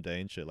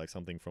mundane shit, like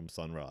something from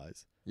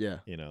Sunrise, Yeah.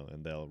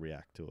 and they'll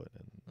react to it.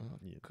 And Oh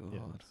yeah,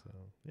 God. so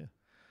yeah,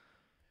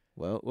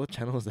 Well, what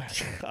channel is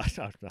that?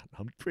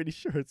 I'm pretty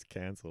sure it's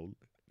cancelled.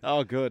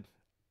 Oh, good.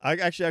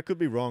 I could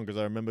be wrong because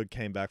I remember it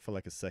came back for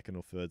like a second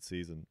or third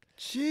season.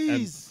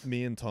 Jeez. And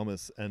me and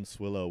Thomas and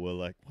Swillo were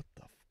like, what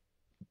the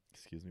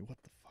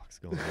fuck's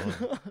going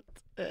on?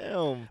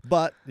 Damn.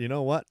 But you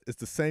know what? It's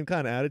the same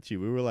kind of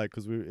attitude. We were like,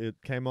 because it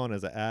came on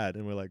as an ad,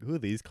 and we're like, who are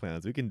these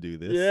clowns? We can do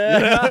this.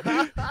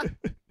 Yeah.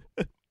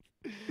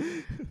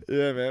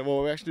 Yeah, man. Well,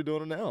 we're actually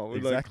doing it now. We're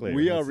Exactly,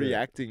 we are that's it.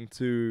 reacting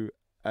to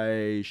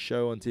a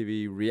show on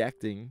TV,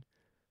 reacting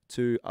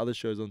to other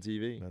shows on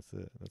TV. That's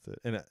it.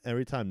 And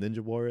every time Ninja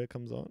Warrior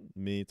comes on,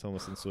 me,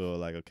 Thomas, and Swillo are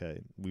like, okay,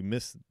 we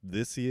missed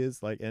this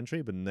year's like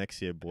entry, but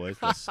next year, boys,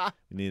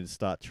 we need to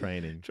start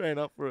training. Train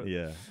up for it.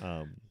 Yeah.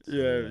 So,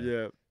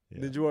 Yeah.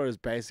 Ninja Warrior is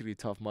basically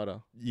Tough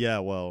Mudder. Yeah.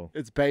 Well,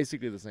 It's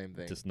basically the same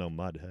thing. just no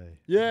mud. Hey.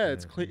 Yeah,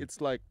 it's clean.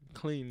 It's like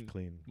clean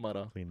Clean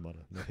mudder. mudder.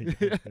 There you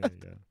go.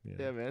 Yeah.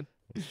 Yeah, man.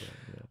 That's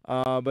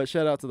right, yeah. But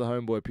shout out to the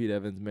homeboy Pete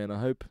Evans, man. I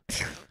hope,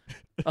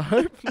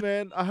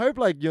 man. I hope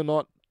like you're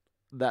not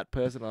that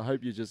person. I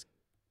hope you're just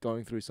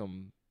going through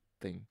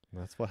something.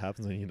 That's what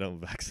happens when you don't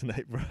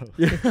vaccinate, bro.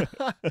 Yeah.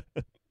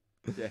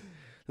 Yeah.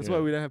 That's why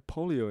Yeah. we don't have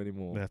polio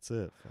anymore. That's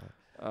it.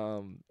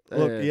 Look,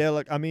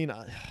 Look, I mean,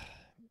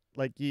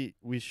 like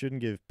we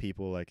shouldn't give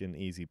people like an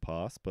easy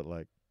pass, but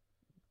like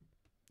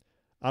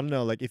I don't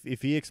know, like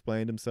if he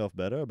explained himself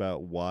better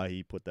about why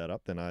he put that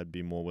up, then I'd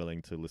be more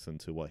willing to listen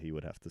to what he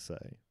would have to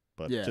say.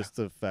 But Yeah. just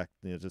the fact,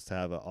 just to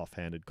have an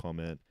offhanded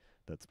comment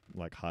that's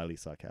like highly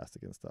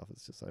sarcastic and stuff,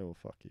 it's just like, oh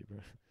fuck you, bro.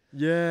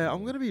 Yeah,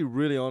 I'm gonna be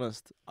really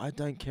honest. I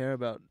don't care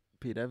about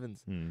Pete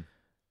Evans.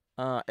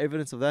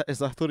 Evidence of that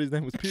is I thought his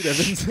name was Pete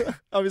Evans.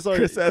 I mean, sorry,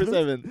 Chris Chris Evans?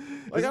 Evans. Like,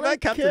 I Isn't don't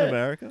that Captain care.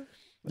 America?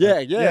 Yeah.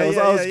 I was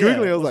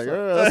googling. I was like,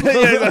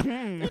 Yeah, he's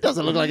like, he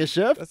doesn't look like a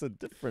chef. that's a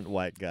different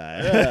white guy.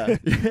 Yeah,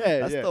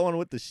 That's yeah. the one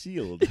with the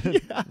shield,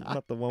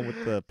 not the one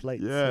with the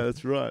plates. Yeah,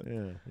 that's right.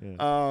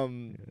 Yeah.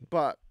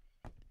 But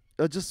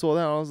I just saw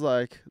that and I was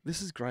like,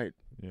 this is great.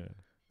 Yeah.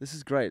 This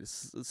is great.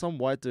 Some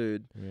white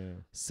dude Yeah.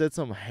 said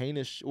some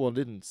heinous, well,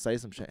 didn't say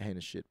some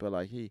heinous shit, but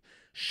like he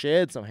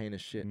shared some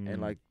heinous shit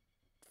and like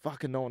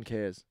fucking no one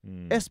cares.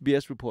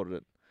 SBS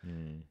reported it.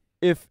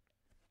 If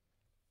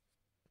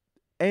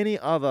any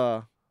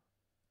other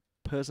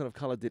person of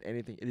color did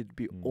anything, it'd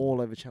be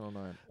all over Channel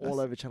 9, all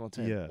over Channel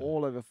 10, yeah.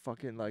 all over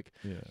fucking like,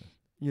 Yeah.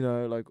 you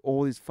know, like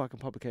all these fucking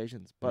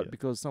publications. But Yeah.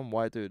 because some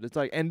white dude, it's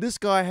like, and this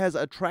guy has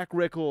a track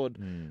record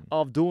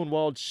of doing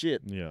wild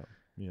shit. Yeah.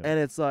 Yeah. And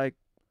it's like,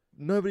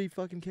 nobody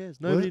fucking cares.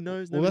 Nobody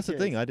knows. Well, Nobody that's the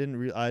thing.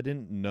 cares. I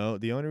didn't know.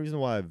 The only reason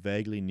why I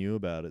vaguely knew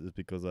about it is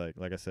because, like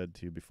I said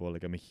to you before,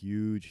 like I'm a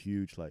huge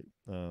like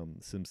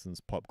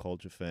Simpsons pop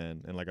culture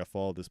fan, and like I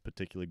follow this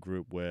particular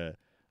group where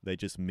they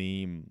just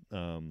meme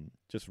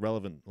just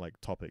relevant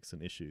like topics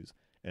and issues,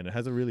 and it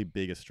has a really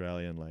big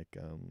Australian like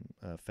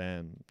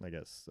fan, I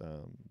guess,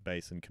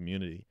 base and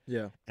community,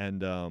 Yeah.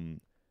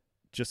 and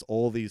just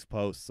all these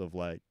posts of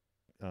like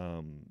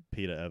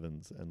Peter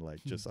Evans and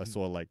like just I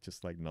saw like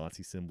just like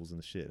Nazi symbols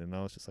and shit, and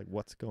I was just like,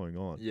 what's going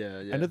on? Yeah.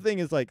 And the thing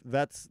is, like,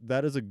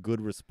 that is a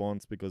good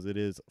response because it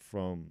is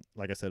from,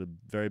 like I said, a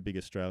very big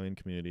Australian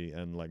community,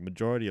 and like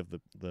majority of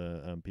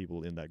the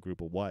people in that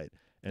group are white,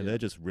 and they're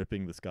just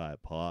ripping this guy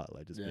apart,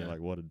 like just being like,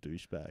 what a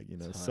douchebag, you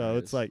know. It's So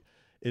it's hilarious. like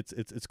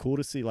it's cool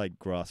to see like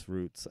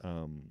grassroots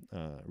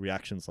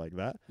reactions like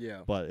that,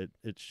 Yeah. but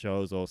it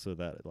shows also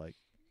that like,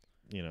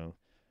 you know,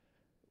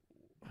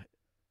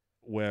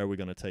 where are we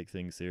going to take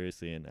things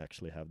seriously and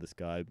actually have this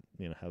guy,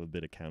 you know, have a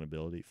bit of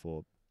accountability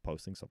for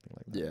posting something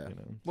like that? Yeah. You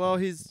know? Well,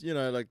 he's, you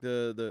know, like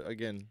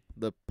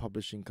the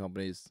publishing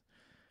companies,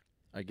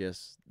 I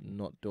guess,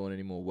 not doing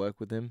any more work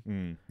with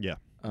him. Yeah.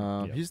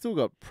 He's still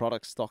got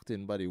products stocked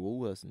in Buddy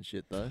Woolworths and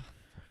shit though.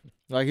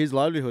 Like his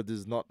livelihood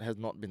has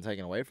not been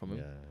taken away from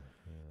him.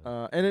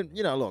 Yeah. And it,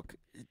 you know, look,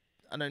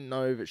 I don't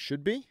know if it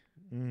should be,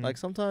 Mm. Like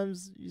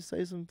sometimes you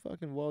say some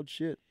fucking wild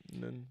shit,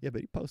 and then Yeah,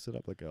 but he posted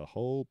up like a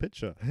whole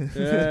picture.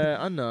 yeah,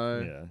 I know.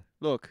 Yeah.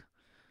 Look,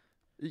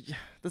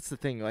 that's the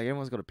thing. Like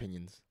everyone's got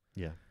opinions,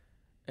 Yeah.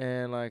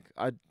 and like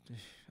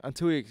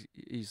until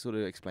he sort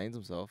of explains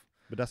himself.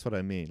 But that's what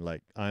I mean.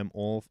 Like I'm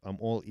all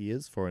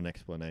ears for an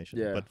explanation.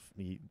 Yeah. But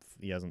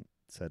he hasn't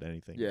said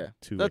anything. Yeah.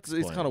 To It's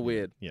explain kind of it.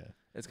 weird. Yeah.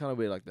 It's kind of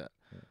weird like that.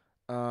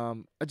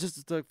 I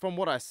just like, from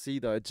what I see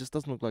though, it just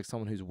doesn't look like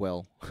someone who's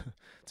well.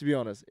 To be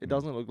honest, it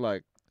doesn't look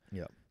like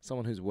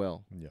someone who's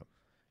well. Yeah.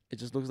 It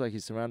just looks like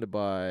he's surrounded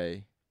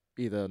by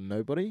either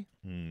nobody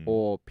Mm.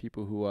 or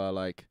people who are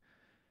like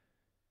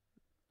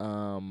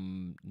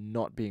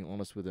not being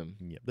honest with him.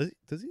 Yeah.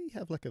 Does he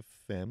have like a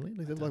family?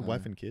 Like, does he have like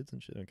wife and kids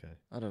and shit? Okay.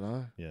 I don't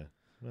know. Yeah.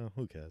 No,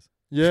 who cares?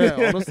 Yeah,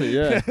 honestly,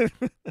 yeah.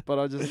 But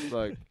I just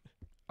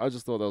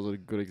thought that was a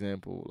good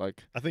example.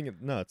 Like, I think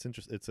it's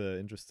It's a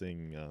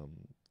interesting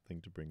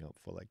thing to bring up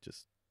for like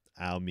just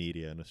our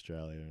media in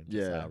Australia and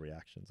just our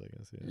reactions, I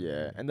guess.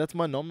 yeah, and that's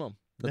my nom.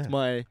 That's Yeah.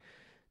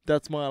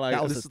 my like.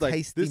 That was this a is like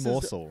tasty this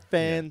morsel. Is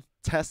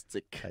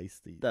fantastic.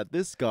 Tasty. That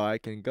this guy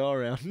can go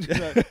around.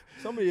 Like,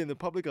 somebody in the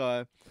public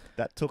eye.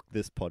 That took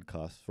this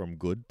podcast from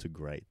good to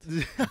great.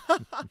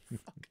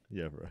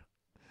 Yeah, bro.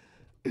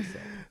 So.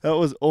 That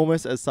was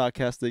almost as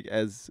sarcastic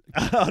as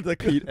The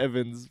Pete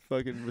Evans'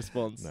 fucking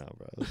response. No,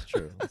 bro, that's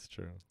true. That's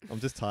true. I'm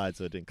just tired,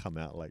 so it didn't come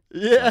out like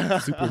Yeah.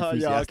 super Yeah,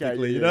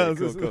 enthusiastically. okay, you know,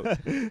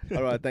 cool.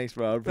 All right, thanks,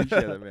 bro. I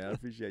appreciate that, man. I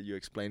appreciate you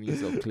explaining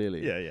yourself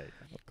clearly. Yeah,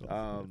 of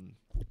course.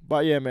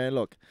 But yeah, man.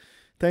 Look,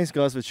 thanks,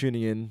 guys, for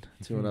tuning in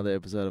to another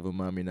episode of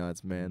Umami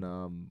Nights,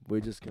 man. We're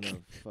just gonna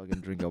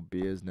fucking drink our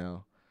beers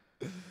now,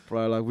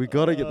 bro. Like, we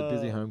gotta get the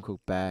Busy Home Cook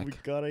back. We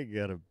gotta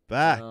get it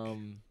back.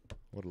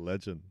 What a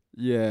legend.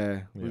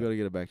 Yeah, we Yeah. gotta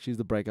get it back. She's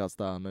the breakout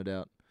star, no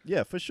doubt.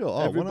 Yeah, for sure. Oh,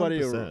 everybody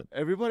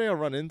 100%. I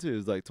run into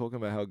is like talking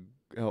about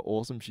how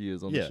awesome she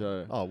is on the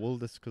show. Oh, well,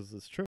 that's because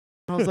it's true.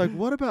 I was like,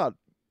 what about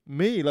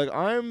me? Like,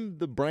 I'm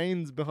the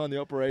brains behind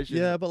the operation.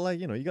 Yeah, but like,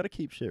 you got to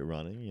keep shit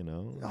running, man,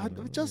 I you gotta I keep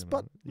want shit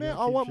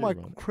my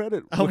running.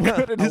 credit. I What want-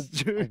 credit is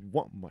I due.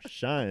 want my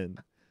shine.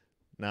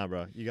 Nah,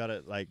 bro, you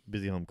gotta like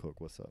Busy Home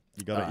Cook. What's up?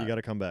 You Alright.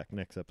 gotta come back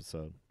next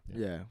episode.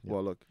 Yeah.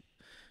 Well, look,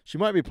 she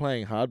might be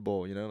playing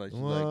hardball. Like she's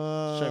like,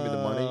 show me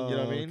the money. You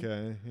know what I mean?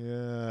 Okay.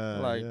 Yeah.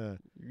 Like, yeah.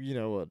 you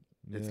know what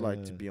it's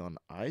like to Yeah. be on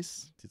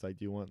ice. It's like,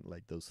 do you want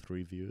like those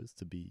 3 viewers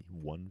to be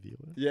 1 viewer?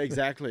 Yeah,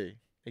 exactly.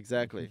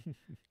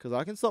 Because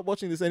I can stop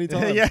watching this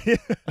anytime. yeah.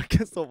 I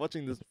can stop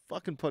watching this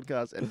fucking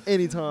podcast at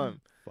any time.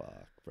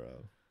 Fuck, bro.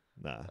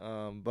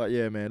 Nah. But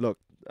yeah, man. Look,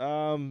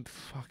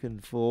 fucking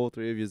for all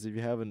 3 of you, if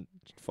you haven't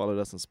followed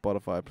us on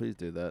Spotify, please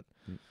do that.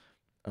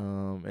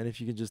 And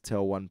if you can just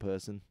tell one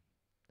person,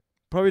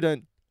 probably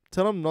don't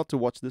tell them not to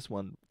watch this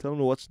one. Tell them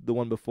to watch the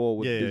one before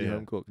with Busy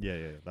Home Cook. Yeah.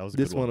 That was a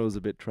This good one was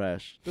a bit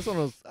trash. This one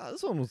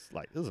was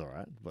like, it was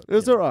alright. But It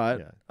was yeah, alright.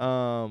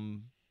 Yeah.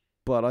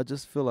 But I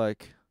just feel like.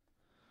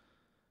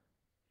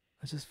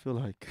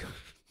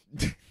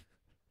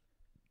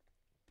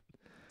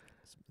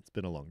 It's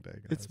been a long day,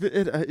 guys. It's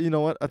been. You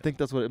know what? I think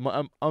that's what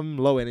I'm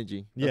low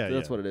energy.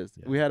 That's what it is.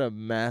 Yeah. We had a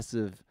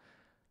massive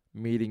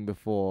meeting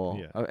before,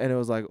 Yeah. and it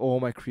was like all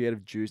my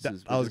creative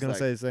juices. I were was just gonna like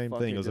say the same thing.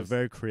 fucking It was a just-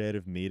 very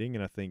creative meeting,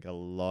 and I think a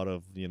lot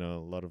of my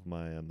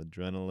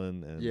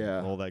adrenaline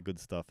and all that good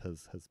stuff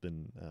has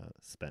been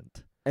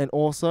spent. And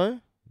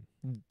also,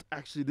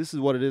 actually, this is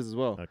what it is as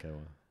well. Okay,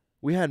 well,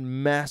 We had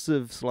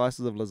massive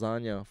slices of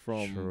lasagna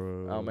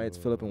from our mates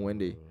Philip and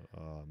Wendy.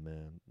 Oh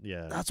man,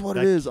 yeah, That's what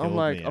that it is. I'm killed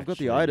like, me, I've got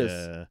the actually. itis.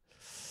 Yeah.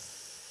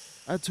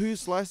 I had 2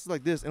 slices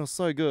like this, and it was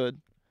so good.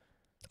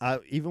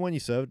 Even when you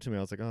served it to me,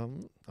 I was like,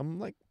 I'm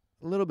like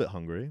a little bit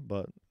hungry,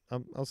 but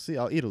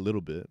I'll eat a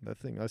little bit. I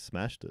think I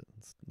smashed it.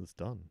 It's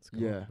done. It's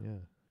gone. Yeah. yeah,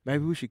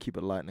 Maybe we should keep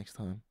it light next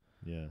time,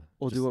 yeah.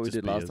 or do what we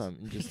did last beers. time.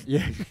 And just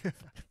yeah,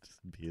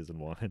 Just beers and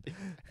wine.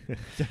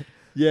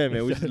 yeah,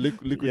 man. We just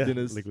liquid Yeah,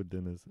 dinners. Liquid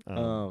dinners.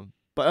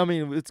 But I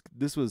mean,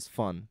 this was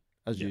fun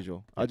as Yeah.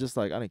 usual. I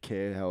don't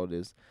care how it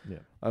is. Yeah.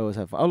 I always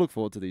have fun. I look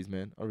forward to these,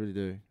 man. I really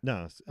do.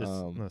 No, it's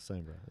Um, no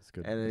same, bro. It's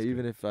good. And It's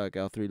even good. if like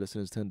our 3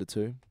 listeners turn to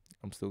 2,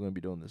 I'm still gonna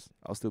be doing this.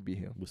 I'll still be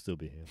here. We'll still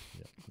be here.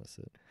 Yeah, that's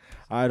it.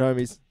 All right,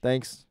 homies.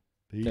 Thanks.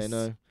 Peace. Okay,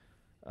 no.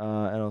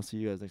 And I'll see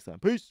you guys next time.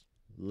 Peace.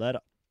 Later.